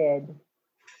I did.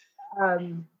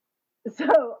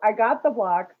 So I got the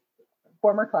blocks,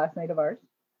 former classmate of ours,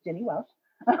 Jenny Welsh.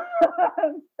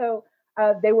 So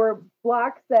they were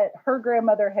blocks that her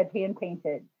grandmother had hand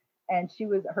painted, and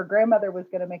her grandmother was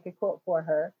going to make a quilt for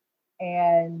her,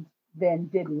 and then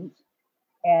didn't,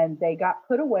 and they got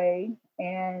put away,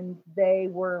 and they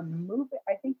were moving.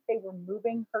 I think they were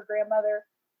moving her grandmother.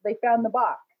 They found the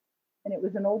box, and it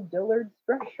was an old Dillard's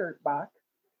dress shirt box.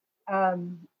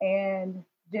 And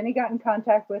Jenny got in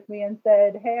contact with me and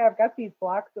said, "Hey, I've got these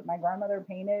blocks that my grandmother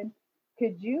painted.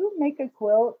 Could you make a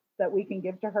quilt that we can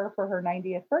give to her for her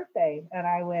 90th birthday?" And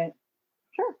I went,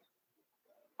 "Sure,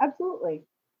 absolutely."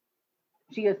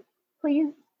 She goes,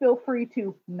 "Please feel free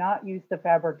to not use the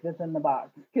fabric that's in the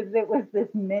box," because it was this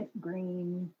mint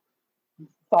green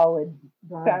solid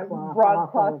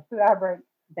broadcloth fabric.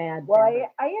 Bad. Well, fabric.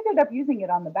 I ended up using it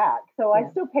on the back, so I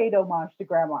still paid homage to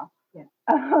Grandma. Yeah.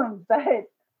 But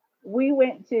we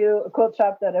went to a quilt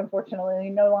shop that unfortunately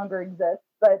no longer exists,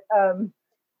 but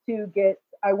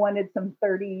I wanted some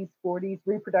 30s, 40s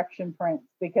reproduction prints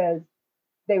because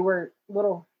they were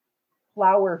little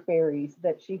flower fairies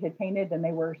that she had painted, and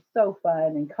they were so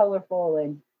fun and colorful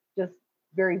and just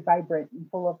very vibrant and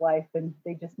full of life, and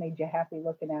they just made you happy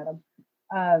looking at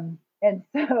them. And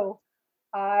so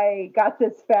I got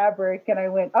this fabric and I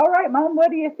went, all right, Mom,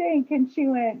 what do you think? And she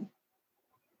went,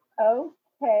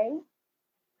 okay.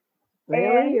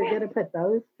 Really? And You're going to put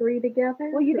those three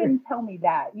together? well, you didn't tell me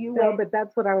that. You No, went, but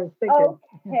that's what I was thinking.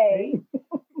 okay.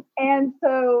 And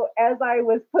so as I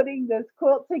was putting this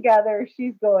quilt together,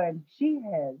 she's going, she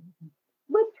has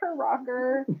flipped her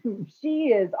rocker. She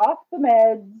is off the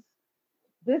meds.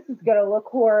 This is going to look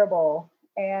horrible.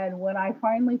 And when I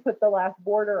finally put the last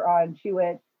border on, she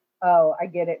went, oh, I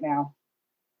get it now.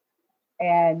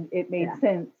 And it made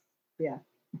sense. Yeah.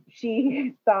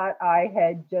 She thought I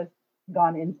had just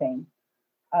gone insane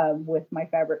with my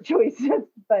fabric choices,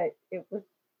 but it was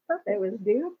perfect. It was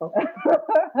beautiful.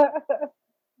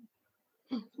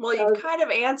 Well, you've kind of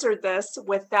answered this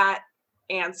with that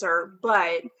answer,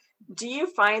 but do you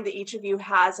find that each of you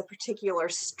has a particular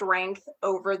strength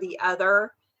over the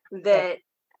other that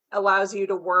allows you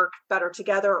to work better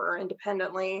together or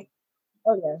independently?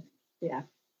 Oh, yeah.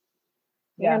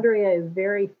 Yeah. Andrea is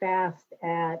very fast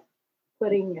at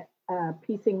putting,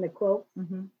 piecing the quilt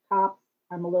tops.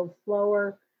 I'm a little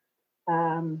slower.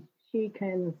 She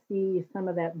can see some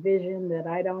of that vision that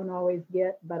I don't always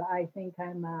get, but I think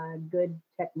I'm a good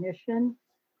technician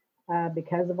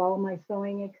because of all my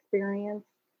sewing experience.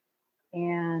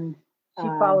 And she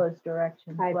follows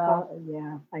directions.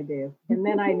 Yeah, I do. And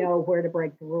then I know where to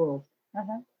break the rules.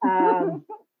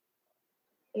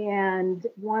 And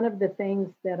one of the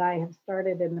things that I have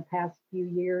started in the past few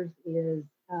years is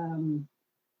I'm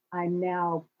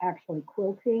now actually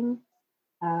quilting.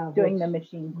 Doing the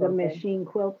machine quilting. The machine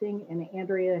quilting, and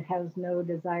Andrea has no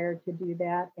desire to do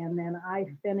that. And then I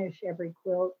finish every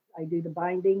quilt. I do the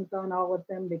bindings on all of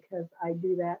them because I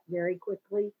do that very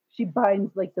quickly. She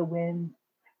binds like the wind.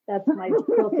 That's my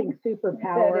quilting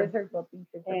superpower. That is her quilting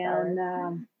superpower.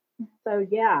 And so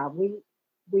yeah, we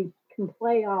can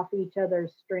play off each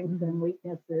other's strengths and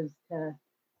weaknesses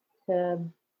to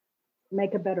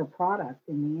make a better product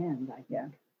in the end, I think. Yeah.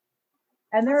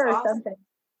 And there are some things.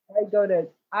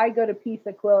 I go to piece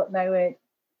a quilt and I went,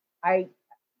 I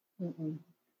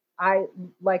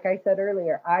like I said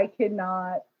earlier, I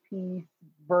cannot piece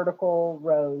vertical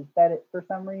rows. That it, for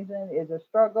some reason is a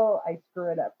struggle. I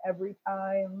screw it up every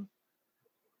time.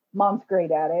 Mom's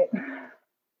great at it.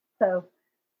 So,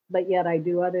 but yet I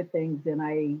do other things and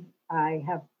I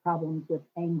have problems with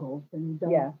angles and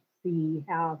don't see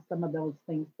how some of those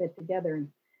things fit together. And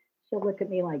she'll look at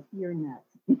me like, you're nuts.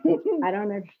 I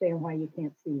don't understand why you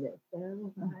can't see this.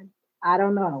 Well, I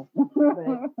don't know.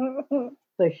 But,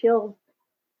 so she'll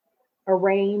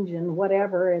arrange and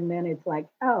whatever, and then it's like,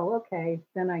 oh, okay,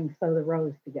 then I can sew the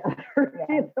rows together.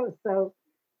 So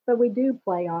we do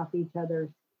play off each other's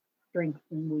strengths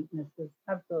and weaknesses.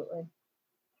 Absolutely.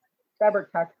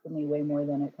 Fabric talks to me way more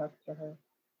than it talks to her.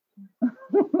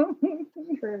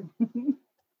 True.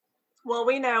 Well,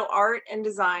 we know art and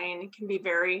design can be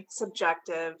very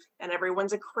subjective and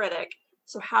everyone's a critic.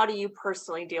 So how do you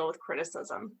personally deal with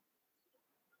criticism?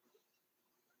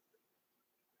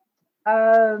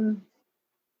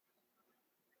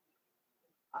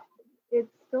 It's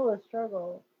still a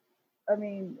struggle. I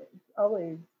mean, it's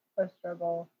always a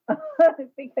struggle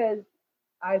because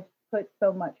I've put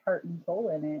so much heart and soul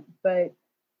in it. But,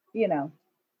 you know,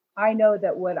 I know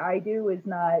that what I do is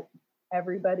not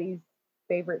everybody's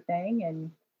favorite thing.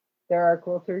 And there are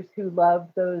quilters who love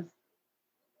those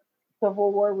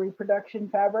Civil War reproduction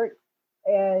fabrics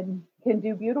and can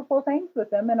do beautiful things with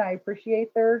them. And I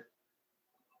appreciate their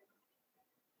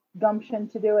gumption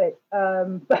to do it.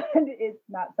 But it's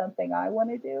not something I want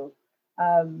to do.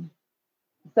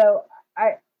 So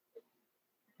I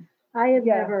have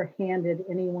never handed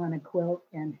anyone a quilt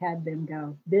and had them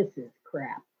go, this is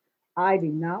crap. I do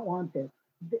not want this.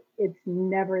 It's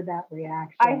never that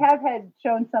reaction. I have had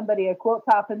shown somebody a quilt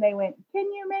top and they went,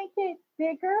 can you make it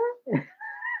bigger?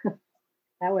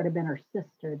 That would have been her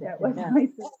sister. That was my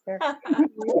sister.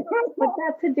 But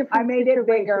that's a different I made situation. It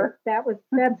bigger.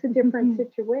 That's a different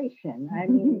situation. I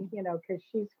mean, you know, because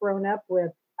she's grown up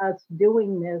with us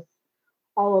doing this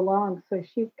all along. So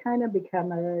she's kind of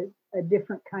become a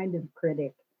different kind of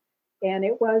critic. And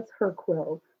it was her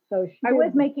quilt. So I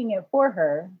was making it for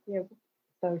her. Yeah,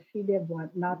 so she did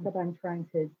want, not that I'm trying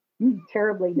to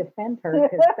terribly defend her,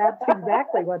 because that's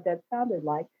exactly what that sounded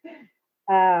like.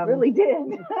 Really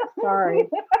did. Sorry.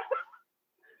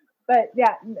 But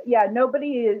yeah,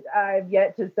 nobody is, I've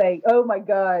yet to say, oh my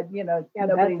God, you know,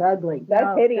 that's ugly.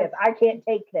 That's hideous. I can't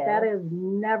take that. That has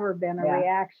never been a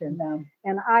reaction. No.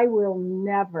 And I will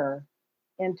never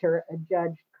enter a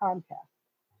judged contest.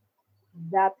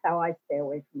 That's how I stay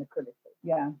away from the criticism.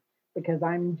 Yeah. because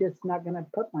I'm just not going to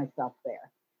put myself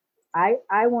there.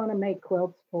 I want to make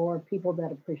quilts for people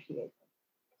that appreciate them,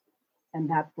 and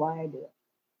that's why I do it.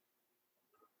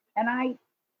 And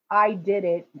I did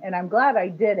it, and I'm glad I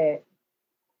did it.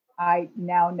 I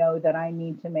now know that I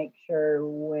need to make sure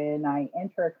when I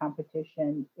enter a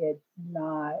competition, it's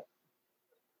not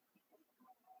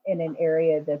in an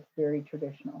area that's very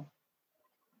traditional.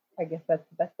 I guess that's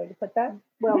the best way to put that.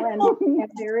 Well, and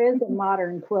there is a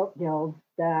modern quilt guild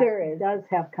that There is. does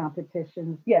have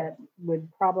competitions Yes. that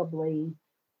would probably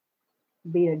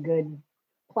be a good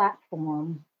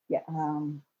platform Yes.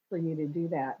 for you to do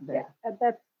that. But Yeah.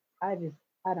 that's I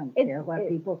don't care what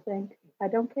people think. I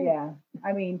don't care. Yeah.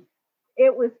 I mean,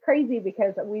 it was crazy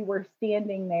because we were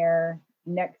standing there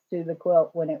next to the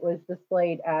quilt when it was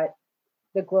displayed at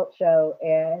the quilt show,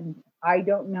 and I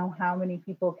don't know how many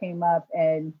people came up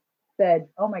and said,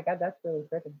 "Oh my God, that's really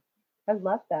pretty. I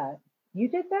love that. You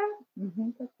did that?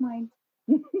 That's mine."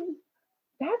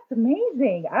 That's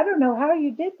amazing. I don't know how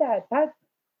you did that. That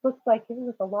looks like it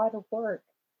was a lot of work.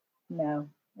 No,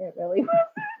 it really was.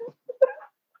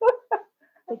 I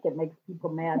think it makes people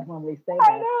mad when we say that.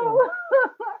 I know.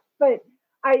 But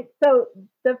so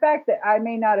the fact that I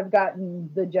may not have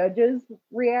gotten the judges'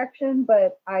 reaction,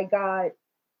 but I got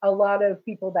a lot of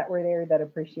people that were there that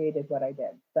appreciated what I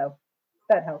did. So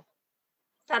that helped.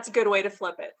 That's a good way to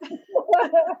flip it.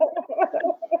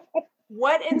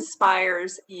 What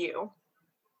inspires you?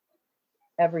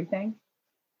 Everything.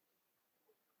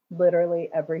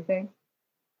 Literally everything.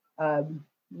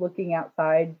 Looking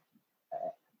outside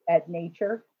at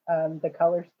nature, the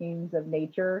color schemes of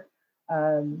nature,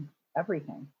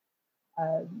 everything.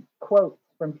 Quotes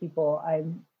from people.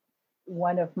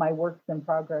 One of my works in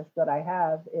progress that I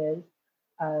have is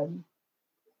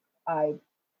I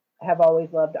have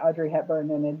always loved Audrey Hepburn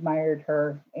and admired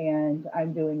her, and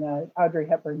I'm doing a Audrey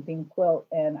Hepburn themed quilt,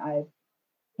 and I've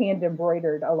hand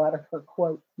embroidered a lot of her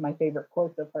quotes, my favorite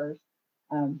quotes of hers,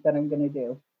 that I'm going to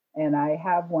do. And I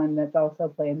have one that's also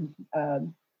planned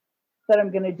that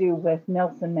I'm going to do with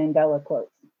Nelson Mandela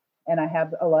quotes. And I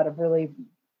have a lot of really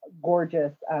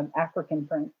gorgeous African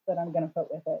prints that I'm going to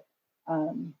put with it.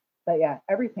 But yeah,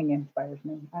 everything inspires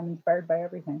me. I'm inspired by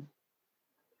everything.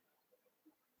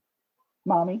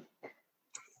 Mommy?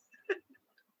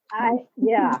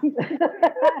 Yeah.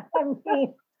 I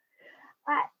mean,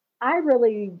 I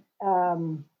really,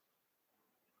 when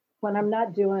I'm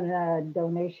not doing a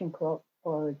donation quilt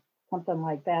or something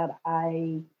like that,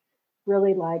 I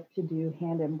really like to do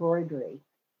hand embroidery.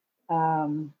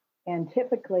 And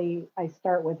typically I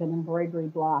start with an embroidery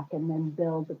block and then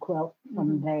build the quilt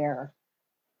from there.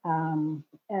 And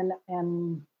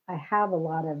I have a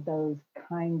lot of those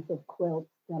kinds of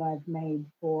quilts that I've made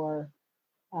for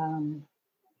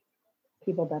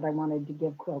people that I wanted to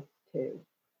give quilts to.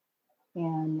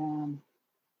 And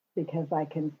because I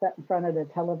can sit in front of the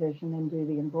television and do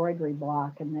the embroidery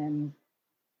block and then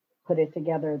put it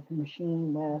together at the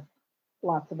machine with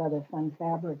lots of other fun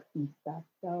fabrics and stuff.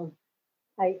 So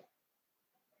I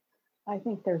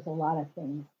think there's a lot of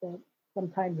things that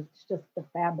sometimes it's just the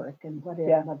fabric and what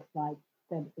it looks like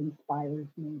that inspires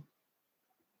me.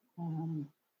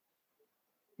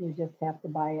 You just have to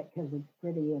buy it because it's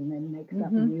pretty and then make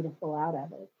something beautiful out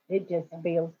of it. It just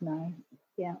feels nice.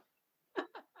 Yeah.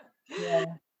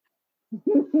 Yeah.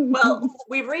 Well,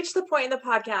 we've reached the point in the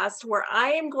podcast where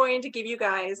I am going to give you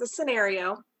guys a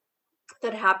scenario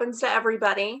that happens to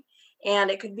everybody, and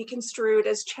it could be construed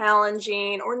as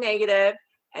challenging or negative,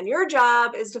 and your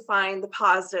job is to find the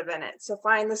positive in it. So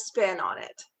find the spin on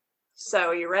it.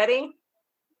 So you ready?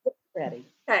 Ready.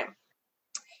 Okay.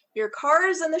 Your car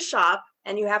is in the shop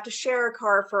and you have to share a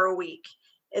car for a week.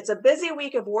 It's a busy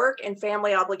week of work and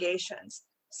family obligations.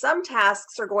 Some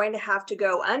tasks are going to have to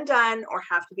go undone or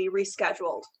have to be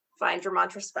rescheduled. Find your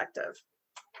retrospective.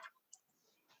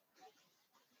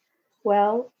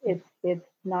 Well, it's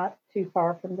not too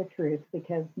far from the truth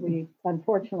because we've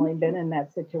unfortunately been in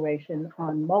that situation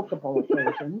on multiple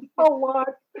occasions. A lot.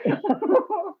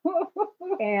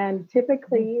 And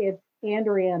typically it's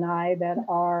Andrea and I that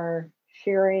are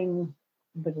sharing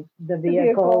the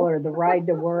vehicle or the ride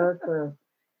to work, or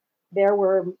there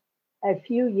were a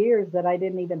few years that I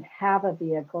didn't even have a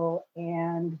vehicle,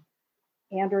 and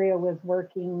Andrea was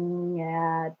working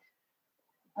at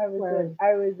I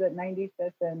was at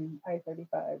 95th and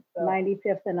I-35. So.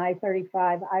 95th and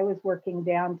I-35. I was working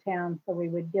downtown, so we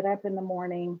would get up in the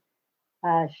morning.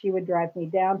 She would drive me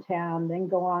downtown, then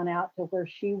go on out to where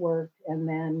she worked, and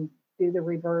then do the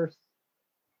reverse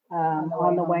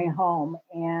on the way home.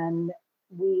 And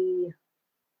we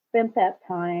spent that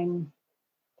time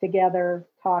together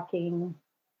talking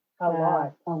a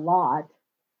lot.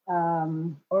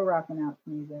 Or rocking out to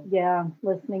music. Yeah,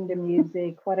 listening to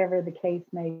music, whatever the case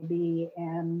may be.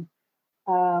 And,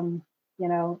 um,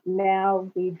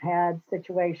 now we've had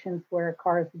situations where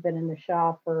cars have been in the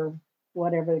shop or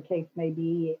whatever the case may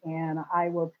be, and I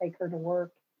will take her to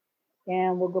work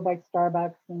and we'll go by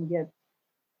Starbucks and get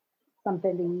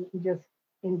something to eat and just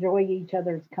enjoy each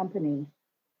other's company.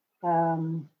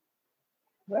 Um,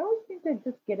 We always seem to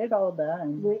just get it all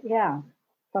done. yeah,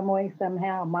 some way,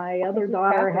 somehow. My other just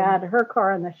daughter happens. had her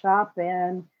car in the shop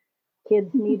and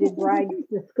kids needed rides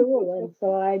to school. And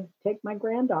so I'd take my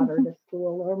granddaughter to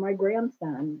school or my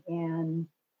grandson. And,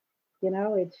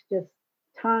 it's just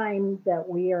time that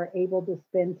we are able to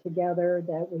spend together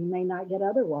that we may not get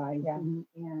otherwise. Yeah.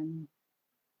 And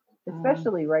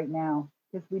Especially right now,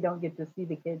 because we don't get to see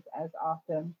the kids as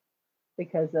often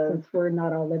because of since we're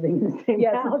not all living in the same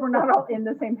house. since we're not all in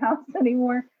the same house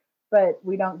anymore, but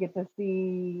we don't get to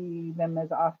see them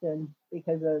as often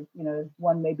because of,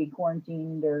 one may be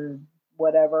quarantined or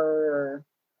whatever, or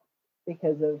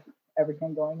because of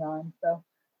everything going on. So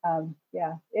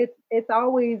yeah, it's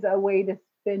always a way to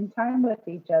spend time with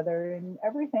each other, and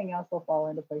everything else will fall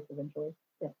into place eventually.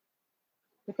 Yeah.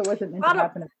 If it wasn't meant to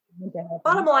happen, it wasn't meant to happen.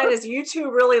 Bottom line is you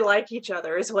two really like each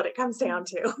other is what it comes down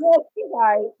to. Well, she's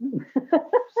right.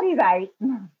 She's right.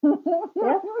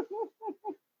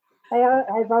 Yeah.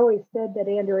 I've always said that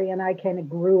Andrea and I kind of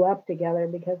grew up together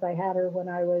because I had her when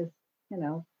I was,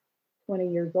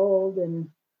 20 years old, and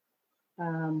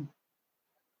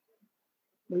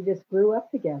we just grew up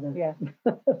together. Yeah.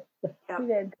 Yeah. She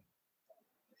did.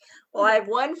 Well, I have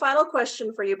one final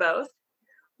question for you both.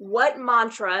 What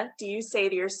mantra do you say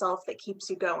to yourself that keeps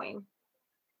you going?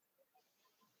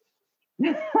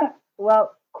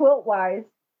 Well, quilt wise,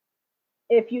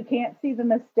 if you can't see the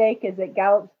mistake as it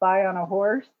gallops by on a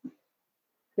horse,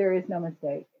 there is no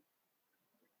mistake.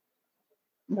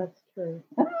 That's true.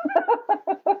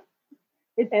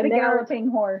 It's And the there are- galloping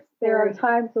horse. There are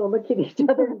times we'll look at each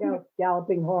other and go,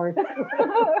 galloping horse,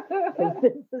 because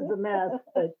this is a mess,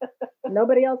 but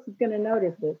nobody else is going to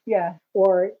notice it. Yeah.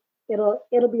 Or it'll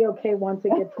be okay once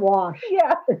it gets washed.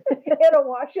 Yeah. It'll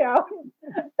wash out.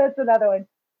 That's another one.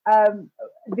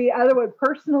 The other one,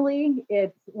 personally,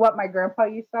 it's what my grandpa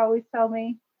used to always tell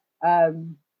me.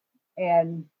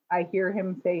 And I hear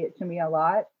him say it to me a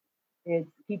lot.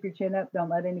 It's keep your chin up. Don't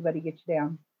let anybody get you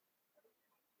down.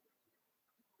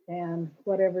 And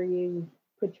whatever you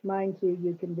put your mind to,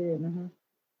 you can do. Mm-hmm.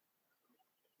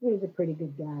 He's a pretty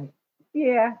good guy.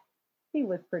 Yeah. He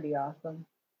was pretty awesome.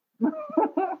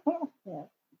 Yeah.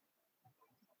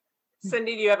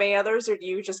 Cindy, do you have any others, or do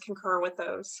you just concur with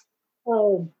those?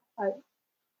 Oh,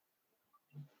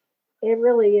 it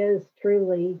really is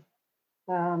truly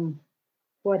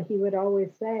what he would always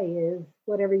say is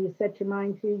whatever you set your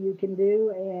mind to, you can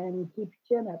do, and keep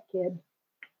your chin up, kid.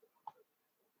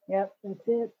 Yep. That's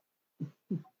it.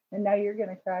 And now you're going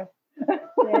to cry.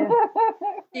 Yeah.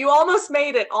 You almost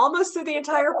made it, almost through the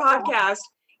entire podcast.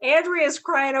 Andrea's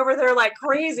crying over there like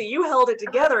crazy. You held it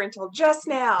together until just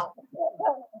now.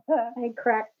 I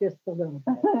cracked just a little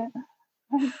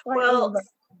bit. Well,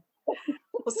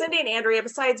 Cindy and Andrea,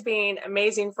 besides being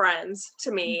amazing friends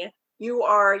to me, you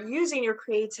are using your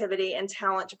creativity and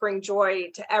talent to bring joy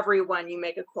to everyone you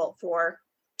make a quilt for.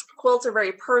 Quilts are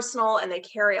very personal and they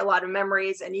carry a lot of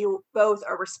memories, and you both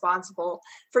are responsible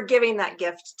for giving that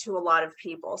gift to a lot of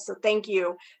people. So thank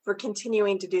you for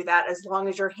continuing to do that as long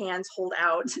as your hands hold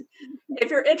out. If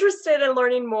you're interested in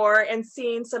learning more and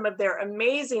seeing some of their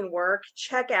amazing work,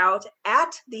 check out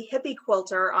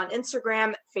 @TheHippieQuilter on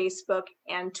Instagram, Facebook,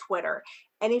 and Twitter.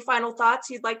 Any final thoughts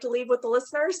you'd like to leave with the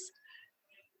listeners?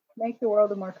 Make the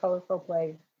world a more colorful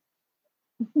place.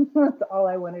 That's all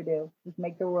I want to do, is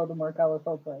make the world a more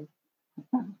colorful place.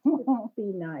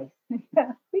 Be nice.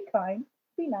 Yeah, be kind.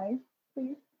 Be nice,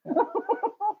 please.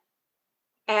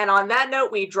 And on that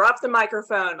note, we drop the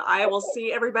microphone. I will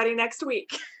see everybody next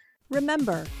week.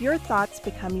 Remember, your thoughts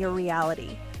become your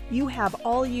reality. You have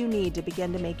all you need to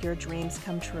begin to make your dreams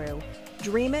come true.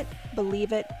 Dream it,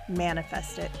 believe it,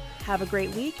 manifest it. Have a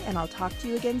great week, and I'll talk to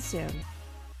you again soon.